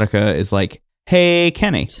leave, Haruka is like, hey,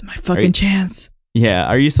 Kenny. This is my fucking chance. Yeah,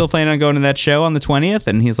 are you still planning on going to that show on the 20th?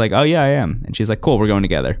 And he's like, oh, yeah, I am. And she's like, cool, we're going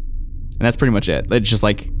together. And that's pretty much it. It's just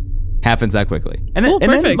like happens that quickly. And Cool, then,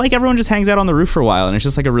 and then perfect. like everyone just hangs out on the roof for a while, and it's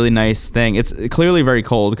just like a really nice thing. It's clearly very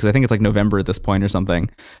cold because I think it's like November at this point or something.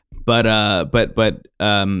 But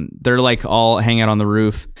they're like all hanging out on the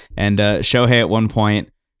roof, and Shohei at one point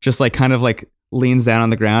just like kind of like leans down on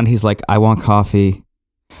the ground. He's like, I want coffee.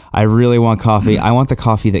 I really want coffee. I want the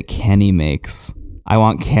coffee that Kenny makes. I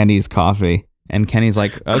want Kenny's coffee. And Kenny's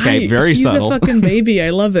like, okay, very he's subtle. He's a fucking baby.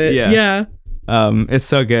 I love it. Yeah. Yeah. It's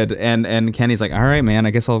so good. And Kenny's like, all right, man,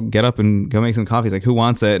 I guess I'll get up and go make some coffee. He's like, who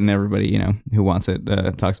wants it? And everybody, you know, who wants it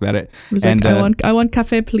talks about it. He's and, like, I want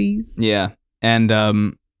cafe, please. Yeah. And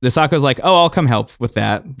Nisako's like, oh, I'll come help with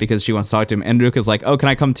that because she wants to talk to him. And Ruka's like, oh, can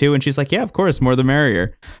I come too? And she's like, yeah, of course, more the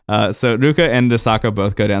merrier. So Ruka and Nisako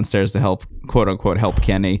both go downstairs to help, quote unquote, help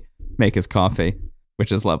Kenny make his coffee,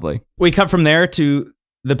 which is lovely. We cut from there to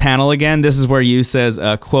the panel again. This is where Yu says,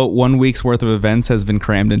 quote, 1 week's worth of events has been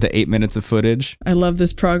crammed into 8 minutes of footage. I love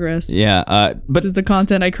this progress. Yeah. But This is the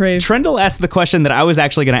content I crave. Trendle asked the question that I was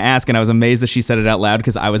actually going to ask, and I was amazed that she said it out loud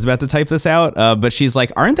because I was about to type this out. But she's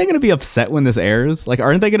like, aren't they going to be upset when this airs? Like,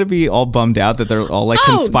 aren't they going to be all bummed out that they're all like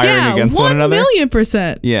conspiring against one another?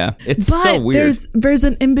 1,000,000%. Yeah. It's But so weird. there's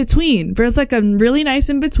an in-between. There's like a really nice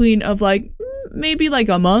in-between of like maybe like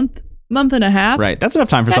a month and a half. Right. That's enough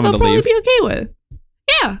time for that someone they'll to probably leave. be okay with.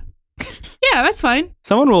 Yeah. Yeah, that's fine.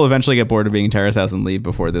 Someone will eventually get bored of being in Terrace House and leave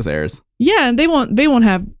before this airs. Yeah, and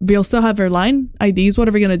they'll still have their line IDs. What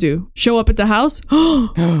are we gonna do? Show up at the house?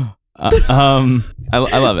 I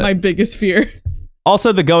love it. My biggest fear.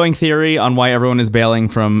 Also, the going theory on why everyone is bailing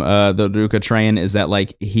from the Ruka train is that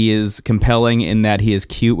like he is compelling in that he is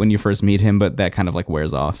cute when you first meet him, but that kind of like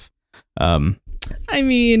wears off. I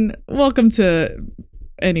mean, welcome to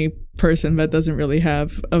any person that doesn't really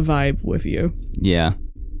have a vibe with you. Yeah.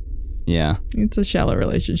 Yeah. It's a shallow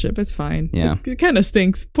relationship. It's fine. Yeah. It kind of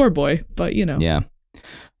stinks. Poor boy. But, you know. Yeah.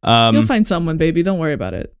 You'll find someone, baby. Don't worry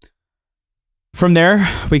about it. From there,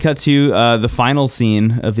 we cut to the final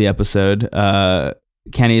scene of the episode.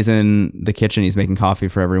 Kenny's in the kitchen. He's making coffee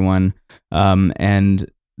for everyone. And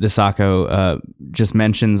Nisako just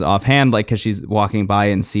mentions offhand, like, because she's walking by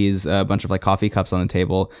and sees a bunch of like coffee cups on the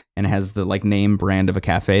table and has the like name brand of a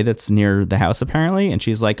cafe that's near the house, apparently. And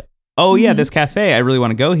she's like, oh, yeah, this cafe. I really want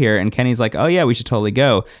to go here. And Kenny's like, oh, yeah, we should totally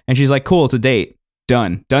go. And she's like, cool, it's a date.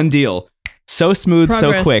 Done deal. So smooth,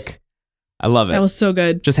 Progress. so quick. I love it. That was so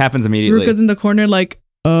good. Just happens immediately. Ruka's in the corner like,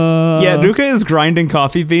 Yeah, Ruka is grinding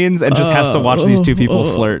coffee beans and just has to watch these two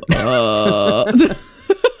people flirt.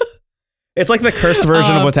 It's like the cursed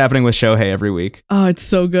version of what's happening with Shohei every week. Oh, it's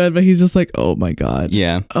so good. But he's just like, oh my God.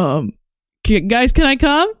 Yeah. Guys, can I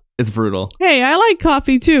come? It's brutal. Hey, I like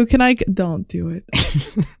coffee too. Can I? Don't do it.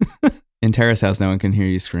 In Terrace House, no one can hear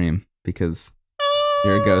you scream because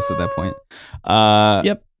you're a ghost at that point.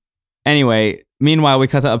 Yep. Anyway, meanwhile, we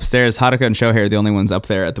cut to upstairs. Haruka and Shohei are the only ones up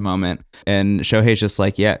there at the moment. And Shohei's just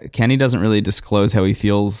like, yeah, Kenny doesn't really disclose how he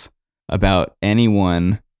feels about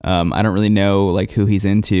anyone. I don't really know like who he's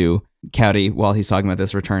into. Kaori, while he's talking about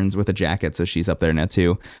this, returns with a jacket, so she's up there now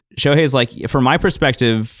too. Shohei's like, from my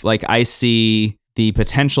perspective, like I see the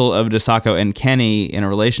potential of Nisako and Kenny in a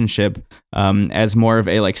relationship as more of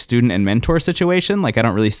a like student and mentor situation. Like I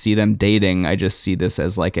don't really see them dating. I just see this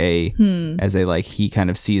as like as a like he kind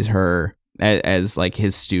of sees her as like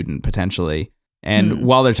his student potentially. And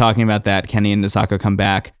while they're talking about that, Kenny and Nisako come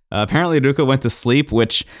back. Apparently Ruka went to sleep,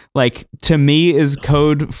 which like to me is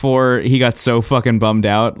code for he got so fucking bummed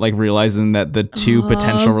out, like realizing that the two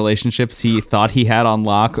potential relationships he thought he had on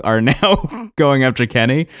lock are now going after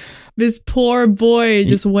Kenny. This poor boy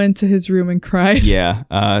just went to his room and cried.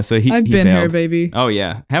 Yeah. So he I've he been bailed. here, baby. Oh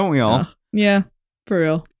yeah. Haven't we all? Yeah, for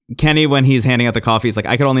real. Kenny, when he's handing out the coffee, he's like,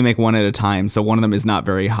 I could only make one at a time. So one of them is not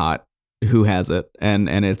very hot. Who has it? And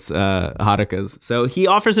it's Haruka's. So he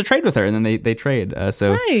offers to trade with her, and then they trade.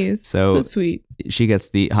 So Nice. So sweet. she gets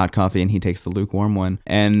the hot coffee, and he takes the lukewarm one.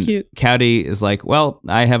 And Cute. Kaori is like, well,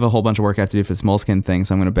 I have a whole bunch of work I have to do for this Moleskine thing,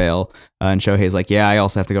 so I'm going to bail. And Shohei's like, yeah, I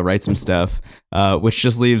also have to go write some stuff, which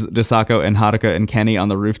just leaves Nisako and Haruka and Kenny on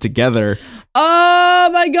the roof together. Oh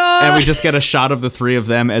my God. And we just get a shot of the three of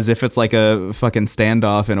them as if it's like a fucking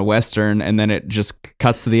standoff in a Western, and then it just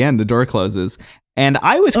cuts to the end. The door closes. And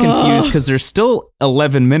I was confused because there's still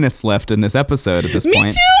 11 minutes left in this episode at this point.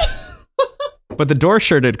 Me too. But the door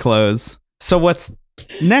sure did close. So what's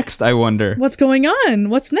next, I wonder? What's going on?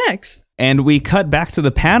 What's next? And we cut back to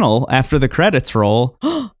the panel after the credits roll.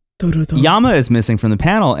 Yama is missing from the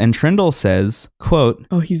panel, and Trindle says, quote,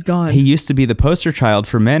 oh, he's gone. he used to be the poster child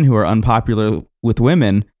for men who are unpopular with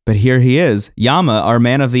women, but here he is, Yama, our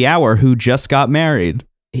man of the hour who just got married.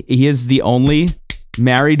 He is the only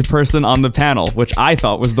married person on the panel, which I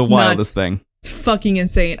thought was the wildest thing. It's fucking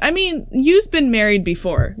insane. I mean, Yu's been married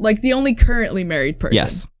before. Like, the only currently married person.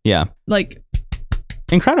 Yes. Yeah. Like,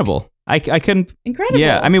 incredible. I couldn't. incredible.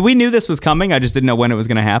 Yeah. I mean, we knew this was coming. I just didn't know when it was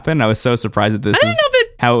going to happen. I was so surprised that this I didn't is know if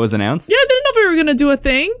it. how it was announced. Yeah, I didn't know if we were gonna do a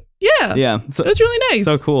thing. Yeah. Yeah. So, It was really nice.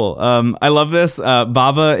 so cool. I love this.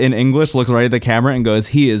 Baba in English looks right at the camera and goes,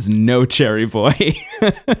 "He is no cherry boy."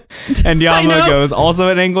 And Yama know. goes, also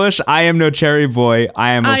in English, "I am no cherry boy.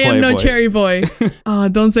 I am a I playboy." am no cherry boy. Oh,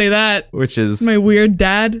 don't say that. Which is My weird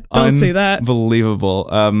dad. Don't say that. unbelievable.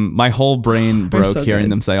 My whole brain They're broke so hearing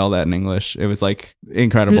good. them say all that in English. It was like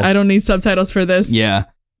incredible. I don't need subtitles for this. Yeah.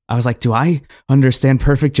 I was like, do I understand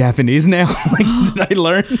perfect Japanese now? Like, did I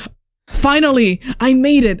learn? Finally, I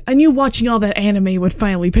made it. I knew watching all that anime would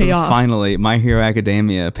finally pay off. Finally, My Hero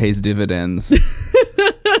Academia pays dividends.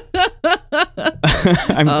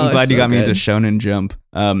 I'm glad it's you so got me into good. Shonen Jump.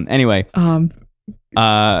 Anyway,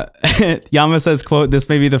 That Yama says, quote, "This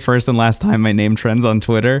may be the first and last time my name trends on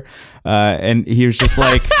Twitter." And he was just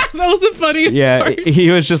like, was the funniest yeah, part. he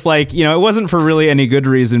was just like, it wasn't for really any good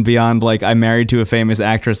reason beyond like, I'm married to a famous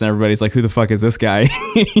actress and everybody's like, who the fuck is this guy?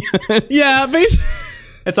 Yeah, basically.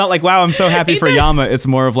 It's not like, wow, I'm so happy for Yama. It's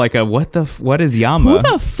more of like a, what is Yama? Who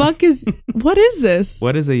the fuck is? What is this?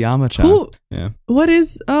 What is a Yama-chan? Who? Yeah. What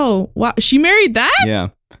is? Oh, wow. She married that? Yeah.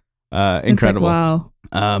 It's Incredible. like, wow.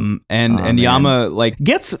 And man. Yama like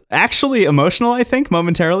gets actually emotional, I think,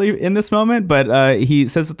 momentarily in this moment, but he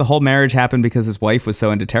says that the whole marriage happened because his wife was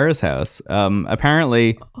so into Terrace House.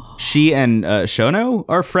 Apparently she and Shono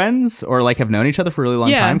are friends or like have known each other for a really long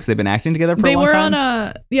Yeah. time because they've been acting together for They a long were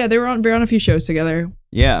time. they were on a few shows together.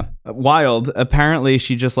 Yeah. Wild. Apparently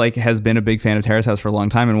she just like has been a big fan of Terrace House for a long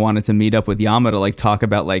time and wanted to meet up with Yama to like talk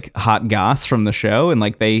about like hot goss from the show, and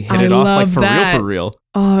like they hit I it off like love for that. real.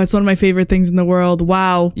 Oh, it's one of my favorite things in the world.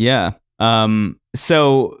 Wow. Yeah.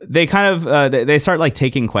 So they kind of they start like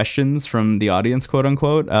taking questions from the audience, quote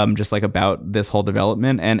unquote, just like about this whole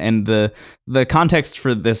development, and the context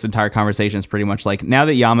for this entire conversation is pretty much like, now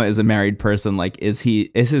that Yama is a married person, like is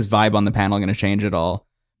his vibe on the panel going to change at all?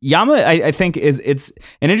 Yama, I think it's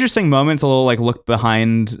an interesting moment to like look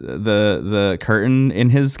behind the curtain in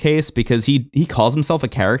his case, because he calls himself a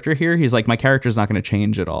character here. He's like, my character's not going to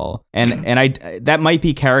change at all, and I that might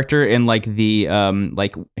be character in like the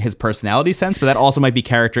like his personality sense, but that also might be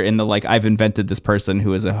character in the like, I've invented this person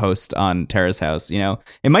who is a host on Terrace House.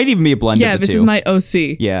 It might even be a blend Yeah, of the this two. is my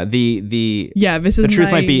OC. Yeah, This is the truth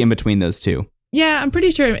my, might be in between those two. Yeah, I'm pretty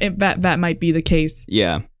sure that might be the case.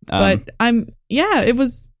 Yeah, But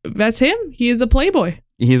that's him. He is a playboy.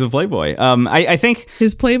 he's a playboy. I think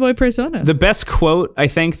His playboy persona. the best quote, I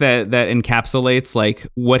think, that encapsulates like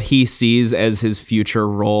what he sees as his future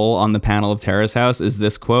role on the panel of Terrace House is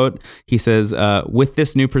this quote. He says, "With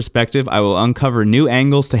this new perspective, I will uncover new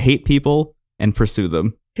angles to hate people and pursue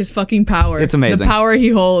them." His fucking power. It's amazing. The power he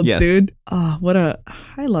holds, Yes. dude. Oh,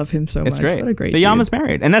 I love him so much. It's great. What a great The dude. Yama's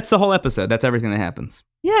married, and that's the whole episode. That's everything that happens.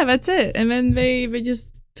 Yeah, that's it. And then they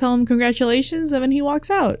just tell him congratulations, and then he walks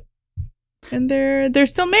out. And they're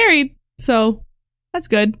still married, so that's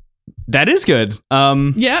good. That is good.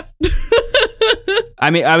 Yep. I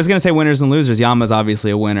mean, I was gonna say winners and losers. Yama's obviously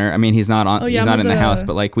a winner. I mean, he's not on. Oh, he's not Yama's in the a- house,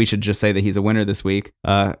 but like, we should just say that he's a winner this week.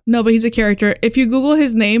 No, but he's a character. If you Google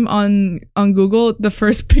his name on Google, the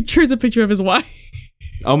first picture is a picture of his wife.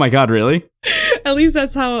 Oh my God, really? At least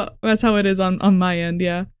that's how it is on my end,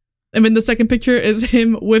 yeah. And then the second picture is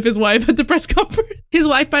him with his wife at the press conference. His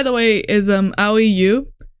wife, by the way, is Aoi Yu.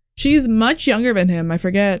 She's much younger than him. I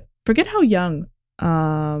forget how young.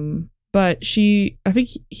 But I think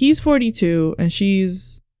he's 42 and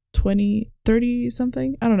she's 30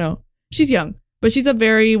 something. I don't know. She's young, but she's a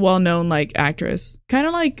very well-known like actress. Kind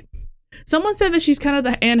of like someone said that she's kind of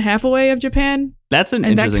the Anne Hathaway of Japan. That's an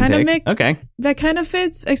And that interesting kinda take. Okay. That kind of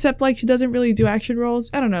fits, except like she doesn't really do action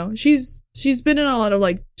roles. I don't know. She's been in a lot of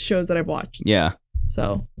like shows that I've watched. Yeah.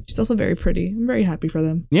 So she's also very pretty. I'm very happy for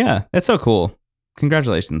them. Yeah. That's so cool.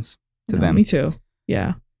 Congratulations to No, them. Me too.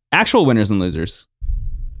 Yeah. Actual winners and losers.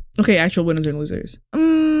 Okay, actual winners and losers.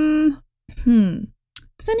 Does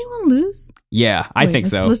anyone lose? Yeah, I Wait, think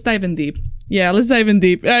so. Let's dive in deep. Yeah, let's dive in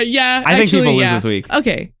deep. Yeah, I think actually, people lose yeah. this week.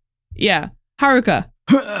 Okay. Yeah. Haruka.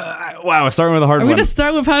 Wow, starting with a hard Are we one. gonna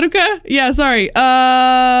start with Haruka? Yeah, sorry.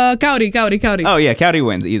 Kaori. Oh yeah, Cowdy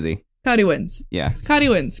wins easy. Kaori wins. Yeah, Kaori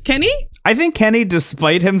wins. Kenny? I think Kenny,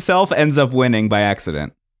 despite himself, ends up winning by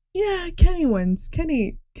accident. Yeah, Kenny wins.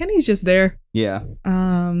 Kenny's just there. Yeah,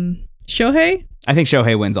 Shohei? I think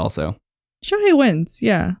Shohei wins also. Shohei wins,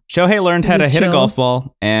 yeah. Shohei learned how to He's hit a chill. golf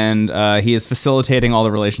ball, and he is facilitating all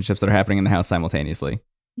the relationships that are happening in the house simultaneously.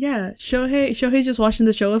 Yeah, Shohei's just watching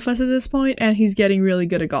the show with us at this point, and he's getting really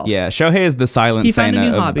good at golf. Yeah, Shohei is the silent He found a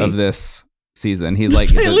Sena new hobby. of this season. He's like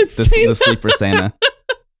Silent the Santa. sleeper Santa.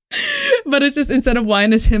 But it's just instead of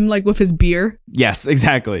wine, it's him like with his beer. Yes,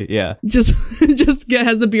 exactly. Yeah. Just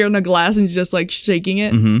has the beer in a glass and just like shaking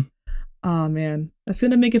it. Mm-hmm. Oh man, that's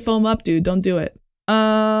gonna make it foam up, dude. Don't do it.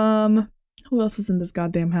 Who else is in this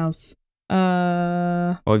goddamn house?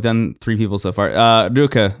 Well, we've done 3 people so far.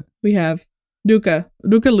 Ruka. We have Ruka.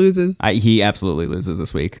 Ruka loses. He absolutely loses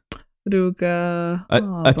this week. Ruka.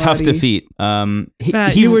 A tough buddy. defeat. Pat,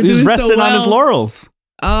 He you were was doing so resting on his well. laurels.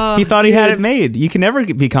 He thought he had it made. You can never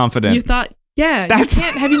be confident. You thought, yeah. That's- You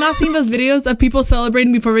can't. Have you not seen those videos of people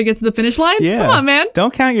celebrating before we get to the finish line? Yeah. Come on, man.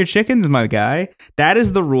 Don't count your chickens, my guy. That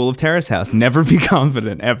is the rule of Terrace House. Never be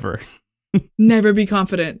confident, ever. Never be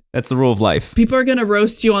confident. That's the rule of life. People are gonna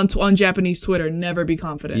roast you on Japanese Twitter. Never be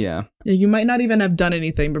confident. Yeah. You might not even have done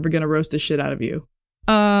anything, but we're gonna roast the shit out of you.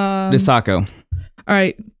 Misako. All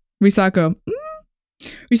right, Risako.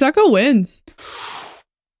 Risako wins.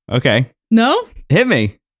 Okay. No? Hit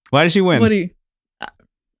me. Why did she win? What do you?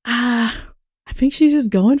 I think she's just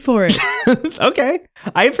going for it. Okay.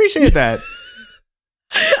 I appreciate that.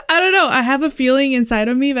 I don't know. I have a feeling inside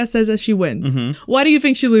of me that says that she wins. Mhm. Why do you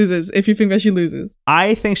think she loses? If you think that she loses,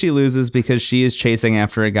 I think she loses because she is chasing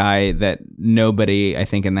after a guy that nobody, I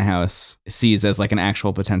think, in the house sees as like an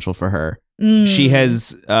actual potential for her. She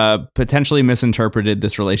has potentially misinterpreted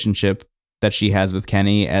this relationship that she has with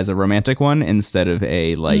Kenny as a romantic one instead of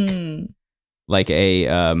a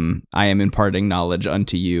I am imparting knowledge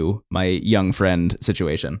unto you, my young friend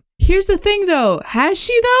situation. Here's the thing, though. Has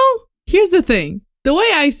she though? Here's the thing. The way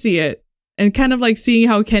I see it, and kind of like seeing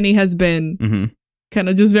how Kenny has been, Mm-hmm. kind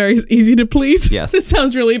of just very easy to please. Yes. This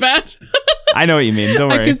sounds really bad. I know what you mean.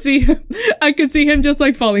 Don't I worry. could see him just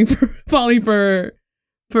like falling for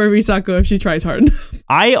Risako if she tries hard.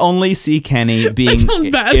 I only see Kenny being sounds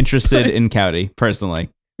bad, interested but- in Cowdy, personally.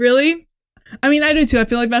 Really? I mean, I do too. I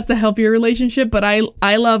feel like that's the healthier relationship, but I'm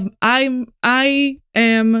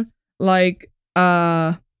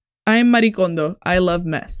maricondo. I love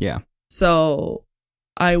mess. Yeah. So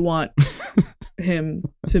I want him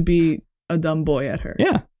to be a dumb boy at her.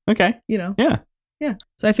 Yeah. Okay. You know? Yeah. Yeah.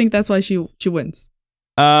 So I think that's why she wins.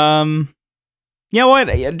 You know what?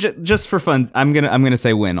 Just for fun, I'm gonna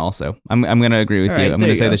say win. Also, I'm gonna agree with All you. right, I'm there gonna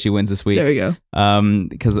you say go. that she wins this week. There we go.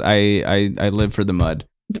 Because I live for the mud.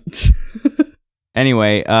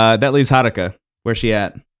 Anyway, that leaves Haruka. Where's she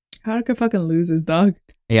at? Haruka fucking loses, dog.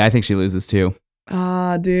 Yeah, I think she loses too.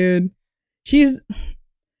 Ah, dude. Is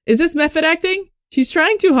this method acting? She's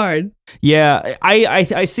trying too hard. Yeah,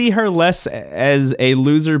 I see her less as a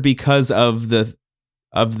loser because of the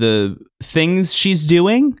things she's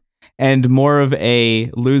doing, and more of a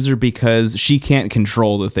loser because she can't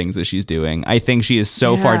control the things that she's doing. I think she is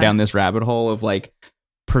so far Yeah. down this rabbit hole of like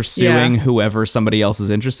pursuing whoever somebody else is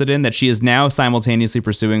interested in that she is now simultaneously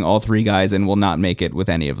pursuing all 3 guys and will not make it with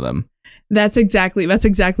any of them. That's exactly what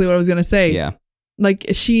I was gonna say. Yeah. Like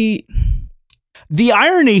The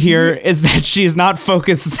irony here is that she is not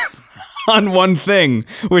focused on one thing,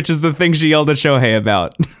 which is the thing she yelled at Shohei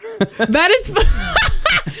about. that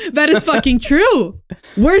is fucking true.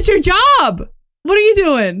 Where's your job? What are you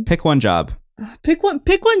doing? Pick one job. Pick one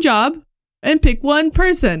job and pick one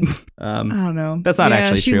person. I don't know. That's not Yeah,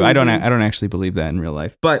 actually she true. I don't loses. actually believe that in real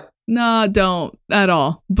life. But No, don't at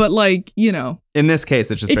all. But like, you know, in this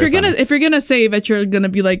case, it's just if very you're funny. gonna say that you're gonna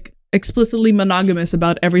be like explicitly monogamous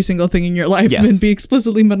about every single thing in your life, Yes. then be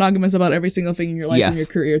explicitly monogamous about every single thing in your life Yes. and your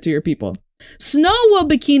career to your people. Snow will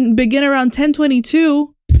begin around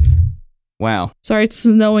 10:22. Wow. Sorry, it's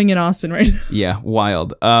snowing in Austin right now. Yeah,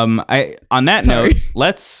 wild. On that Sorry. note,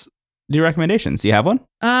 let's do recommendations. Do you have one?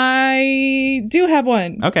 I do have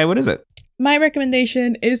one. Okay, what is it? My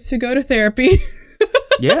recommendation is to go to therapy.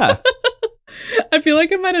 Yeah, I feel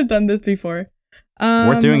like I might have done this before.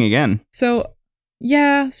 worth doing again. So,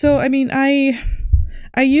 yeah. So, I mean, I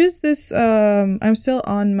use this. I'm still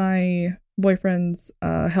on my boyfriend's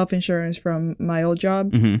health insurance from my old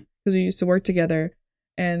job because Mm-hmm. we used to work together,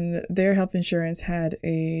 and their health insurance had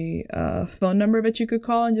a phone number that you could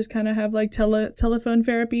call and just kind of have like telephone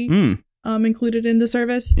therapy included in the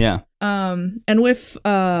service. Yeah. And with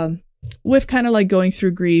kind of like going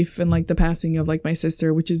through grief and like the passing of like my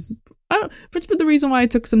sister, which is that's the reason why I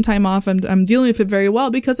took some time off. I'm dealing with it very well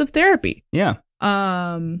because of therapy. Yeah.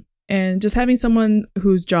 And just having someone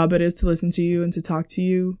whose job it is to listen to you and to talk to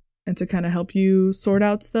you and to kind of help you sort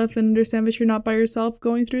out stuff and understand that you're not by yourself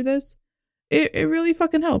going through this, it really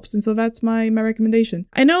fucking helps. And so that's my recommendation.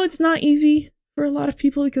 I know it's not easy for a lot of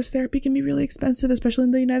people because therapy can be really expensive, especially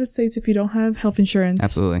in the United States if you don't have health insurance.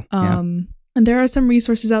 Absolutely. Yeah. And there are some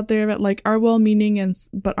resources out there that like are well-meaning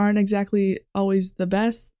but aren't exactly always the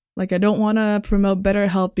best. Like, I don't want to promote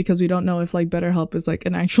BetterHelp because we don't know if like BetterHelp is like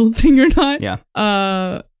an actual thing or not. Yeah.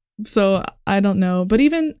 So I don't know. But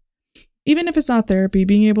even if it's not therapy,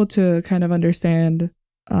 being able to kind of understand,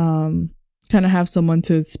 kind of have someone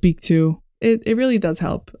to speak to, it really does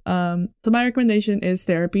help. So my recommendation is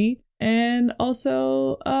therapy, and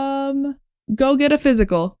also go get a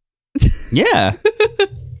physical. Yeah.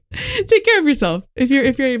 Take care of yourself if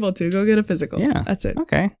you're able to. Go get a physical. Yeah. That's it.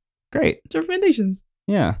 Okay. Great. It's recommendations.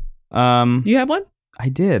 Yeah. Do you have one? I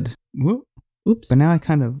did. Whoop. Oops. But now I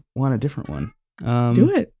kind of want a different one. Do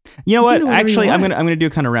it. You know You what? can do whatever Actually, you I'm want. gonna do a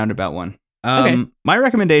kind of roundabout one. Okay. My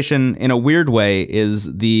recommendation, in a weird way,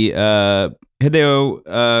 is the Hideo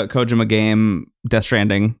Kojima game Death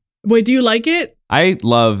Stranding. Wait, do you like it? I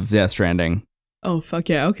love Death Stranding. Oh, fuck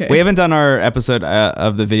yeah. Okay. We haven't done our episode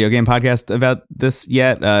of the video game podcast about this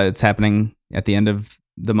yet. It's happening at the end of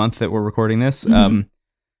the month that we're recording this. Mhm.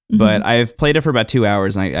 But I've played it for about 2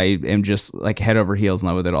 hours, and I am just like head over heels in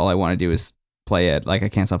love with it. All I want to do is play it. Like, I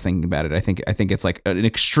can't stop thinking about it. I think it's like an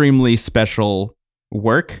extremely special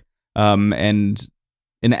work, and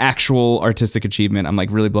an actual artistic achievement. I'm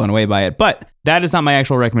like really blown away by it. But that is not my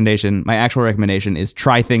actual recommendation. My actual recommendation is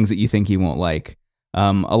try things that you think you won't like.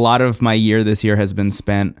 A lot of my year this year has been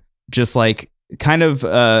spent just like kind of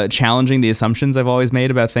challenging the assumptions I've always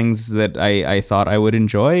made about things that I thought I would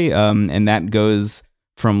enjoy. And that goes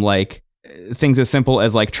from like things as simple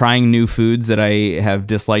as like trying new foods that I have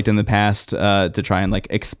disliked in the past to try and like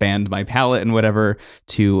expand my palate and whatever,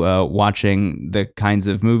 to watching the kinds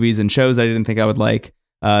of movies and shows I didn't think I would like,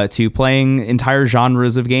 to playing entire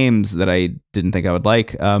genres of games that I didn't think I would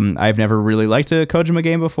like. I've never really liked a Kojima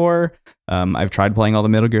game before. I've tried playing all the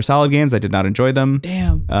Metal Gear Solid games. I did not enjoy them.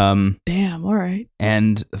 Damn. All right.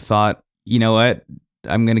 And thought, you know what?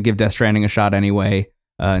 I'm going to give Death Stranding a shot anyway,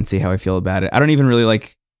 and see how I feel about it. I don't even really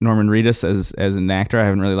like Norman Reedus as an actor. I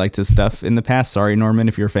haven't really liked his stuff in the past. Sorry, Norman,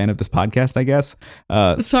 if you're a fan of this podcast, I guess.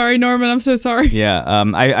 Sorry, Norman. I'm so sorry. Yeah,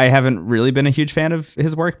 I haven't really been a huge fan of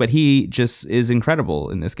his work, but he just is incredible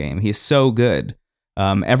in this game. He's so good.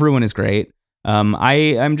 Everyone is great.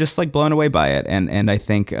 I'm just like blown away by it, and I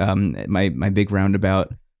think my big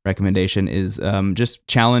roundabout recommendation is just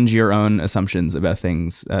challenge your own assumptions about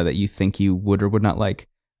things that you think you would or would not like,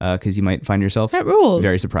 because you might find yourself That rules.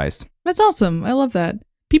 very surprised. That's awesome. I love that.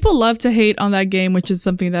 People love to hate on that game, which is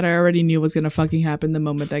something that I already knew was going to fucking happen the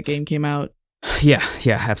moment that game came out. Yeah,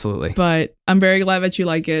 absolutely. But I'm very glad that you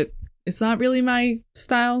like it. It's not really my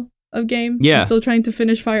style of game. Yeah. I'm still trying to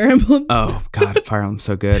finish Fire Emblem. Oh God, Fire Emblem's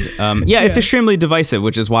so good. Yeah, it's extremely divisive,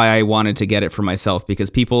 which is why I wanted to get it for myself, because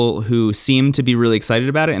people who seemed to be really excited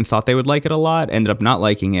about it and thought they would like it a lot ended up not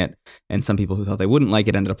liking it, and some people who thought they wouldn't like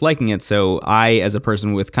it ended up liking it. So I, as a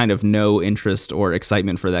person with kind of no interest or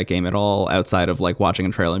excitement for that game at all, outside of like watching a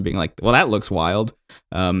trailer and being like, "Well, that looks wild,"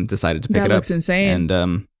 decided to pick That it up. looks insane.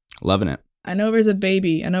 And loving it. I know there's a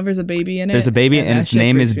baby. in it. There's a baby, and that its shit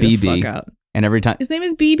name freaks is me the BB. fuck out. And every time, His name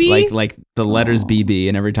is BB? like the letters Aw. BB,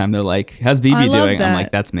 and every time they're like, "How's I BB love doing?" I'm that.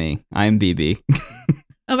 like, "That's me. I am BB.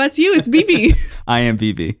 Oh, that's you. It's BB. I am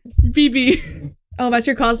BB." BB. Oh, that's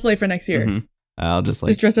your cosplay for next year. Mhm. I'll just like,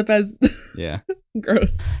 Just dress up as yeah.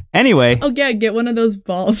 gross. Anyway, Oh, yeah, get one of those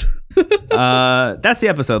balls. that's the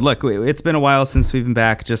episode. Look, it's been a while since we've been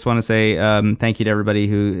back. Just want to say thank you to everybody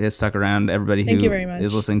who has stuck around, everybody Thank who you very much.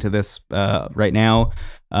 is listening to this right now.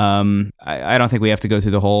 I don't think we have to go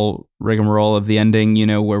through the whole rigmarole of the ending, you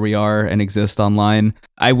know, where we are and exist online.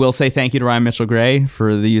 I will say thank you to Ryan Mitchell Gray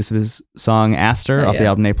for the use of his song Aster Oh, off the yeah.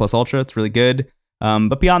 album A Plus Ultra. It's really good.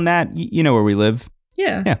 But beyond that, you know where we live.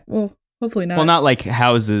 Yeah. Yeah. Well, hopefully not. Well, not like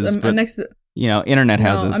houses, I'm but, next to you know, internet no,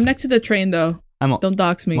 houses. I'm next to the train though. Don't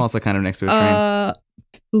dox me. I'm also kind of next to a train.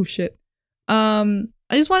 Oh shit. I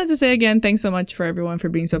just wanted to say again, thanks so much for everyone for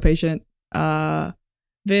being so patient.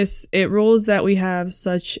 It rules that we have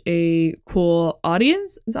such a cool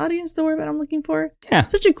audience. Is audience the word that I'm looking for? Yeah.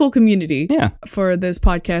 Such a cool community. Yeah. For this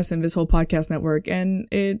podcast and this whole podcast network, and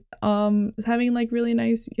it is having like really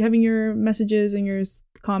nice having your messages and your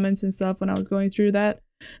comments and stuff when I was going through that.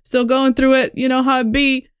 Still going through it, you know how it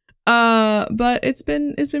be. But it's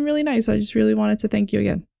been really nice. I just really wanted to thank you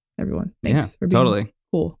again, everyone. Thanks for being totally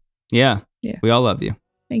cool. Yeah. Yeah. We all love you.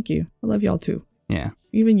 Thank you. I love y'all too. Yeah.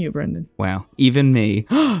 Even you, Brendan. Wow. Even me.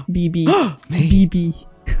 BB. Me. BB.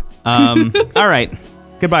 All right.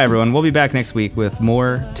 Goodbye, everyone. We'll be back next week with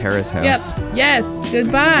more Terrace Yep. House. Yes.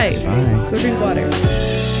 Goodbye. Bye. Go drink water.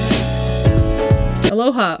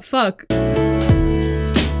 Aloha. Fuck.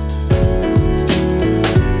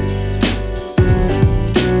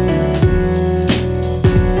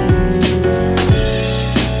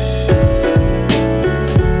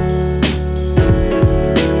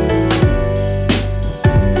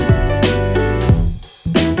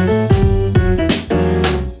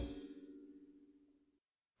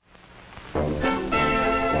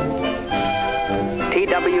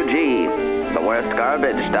 TWG, the worst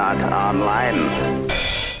garbage. Online.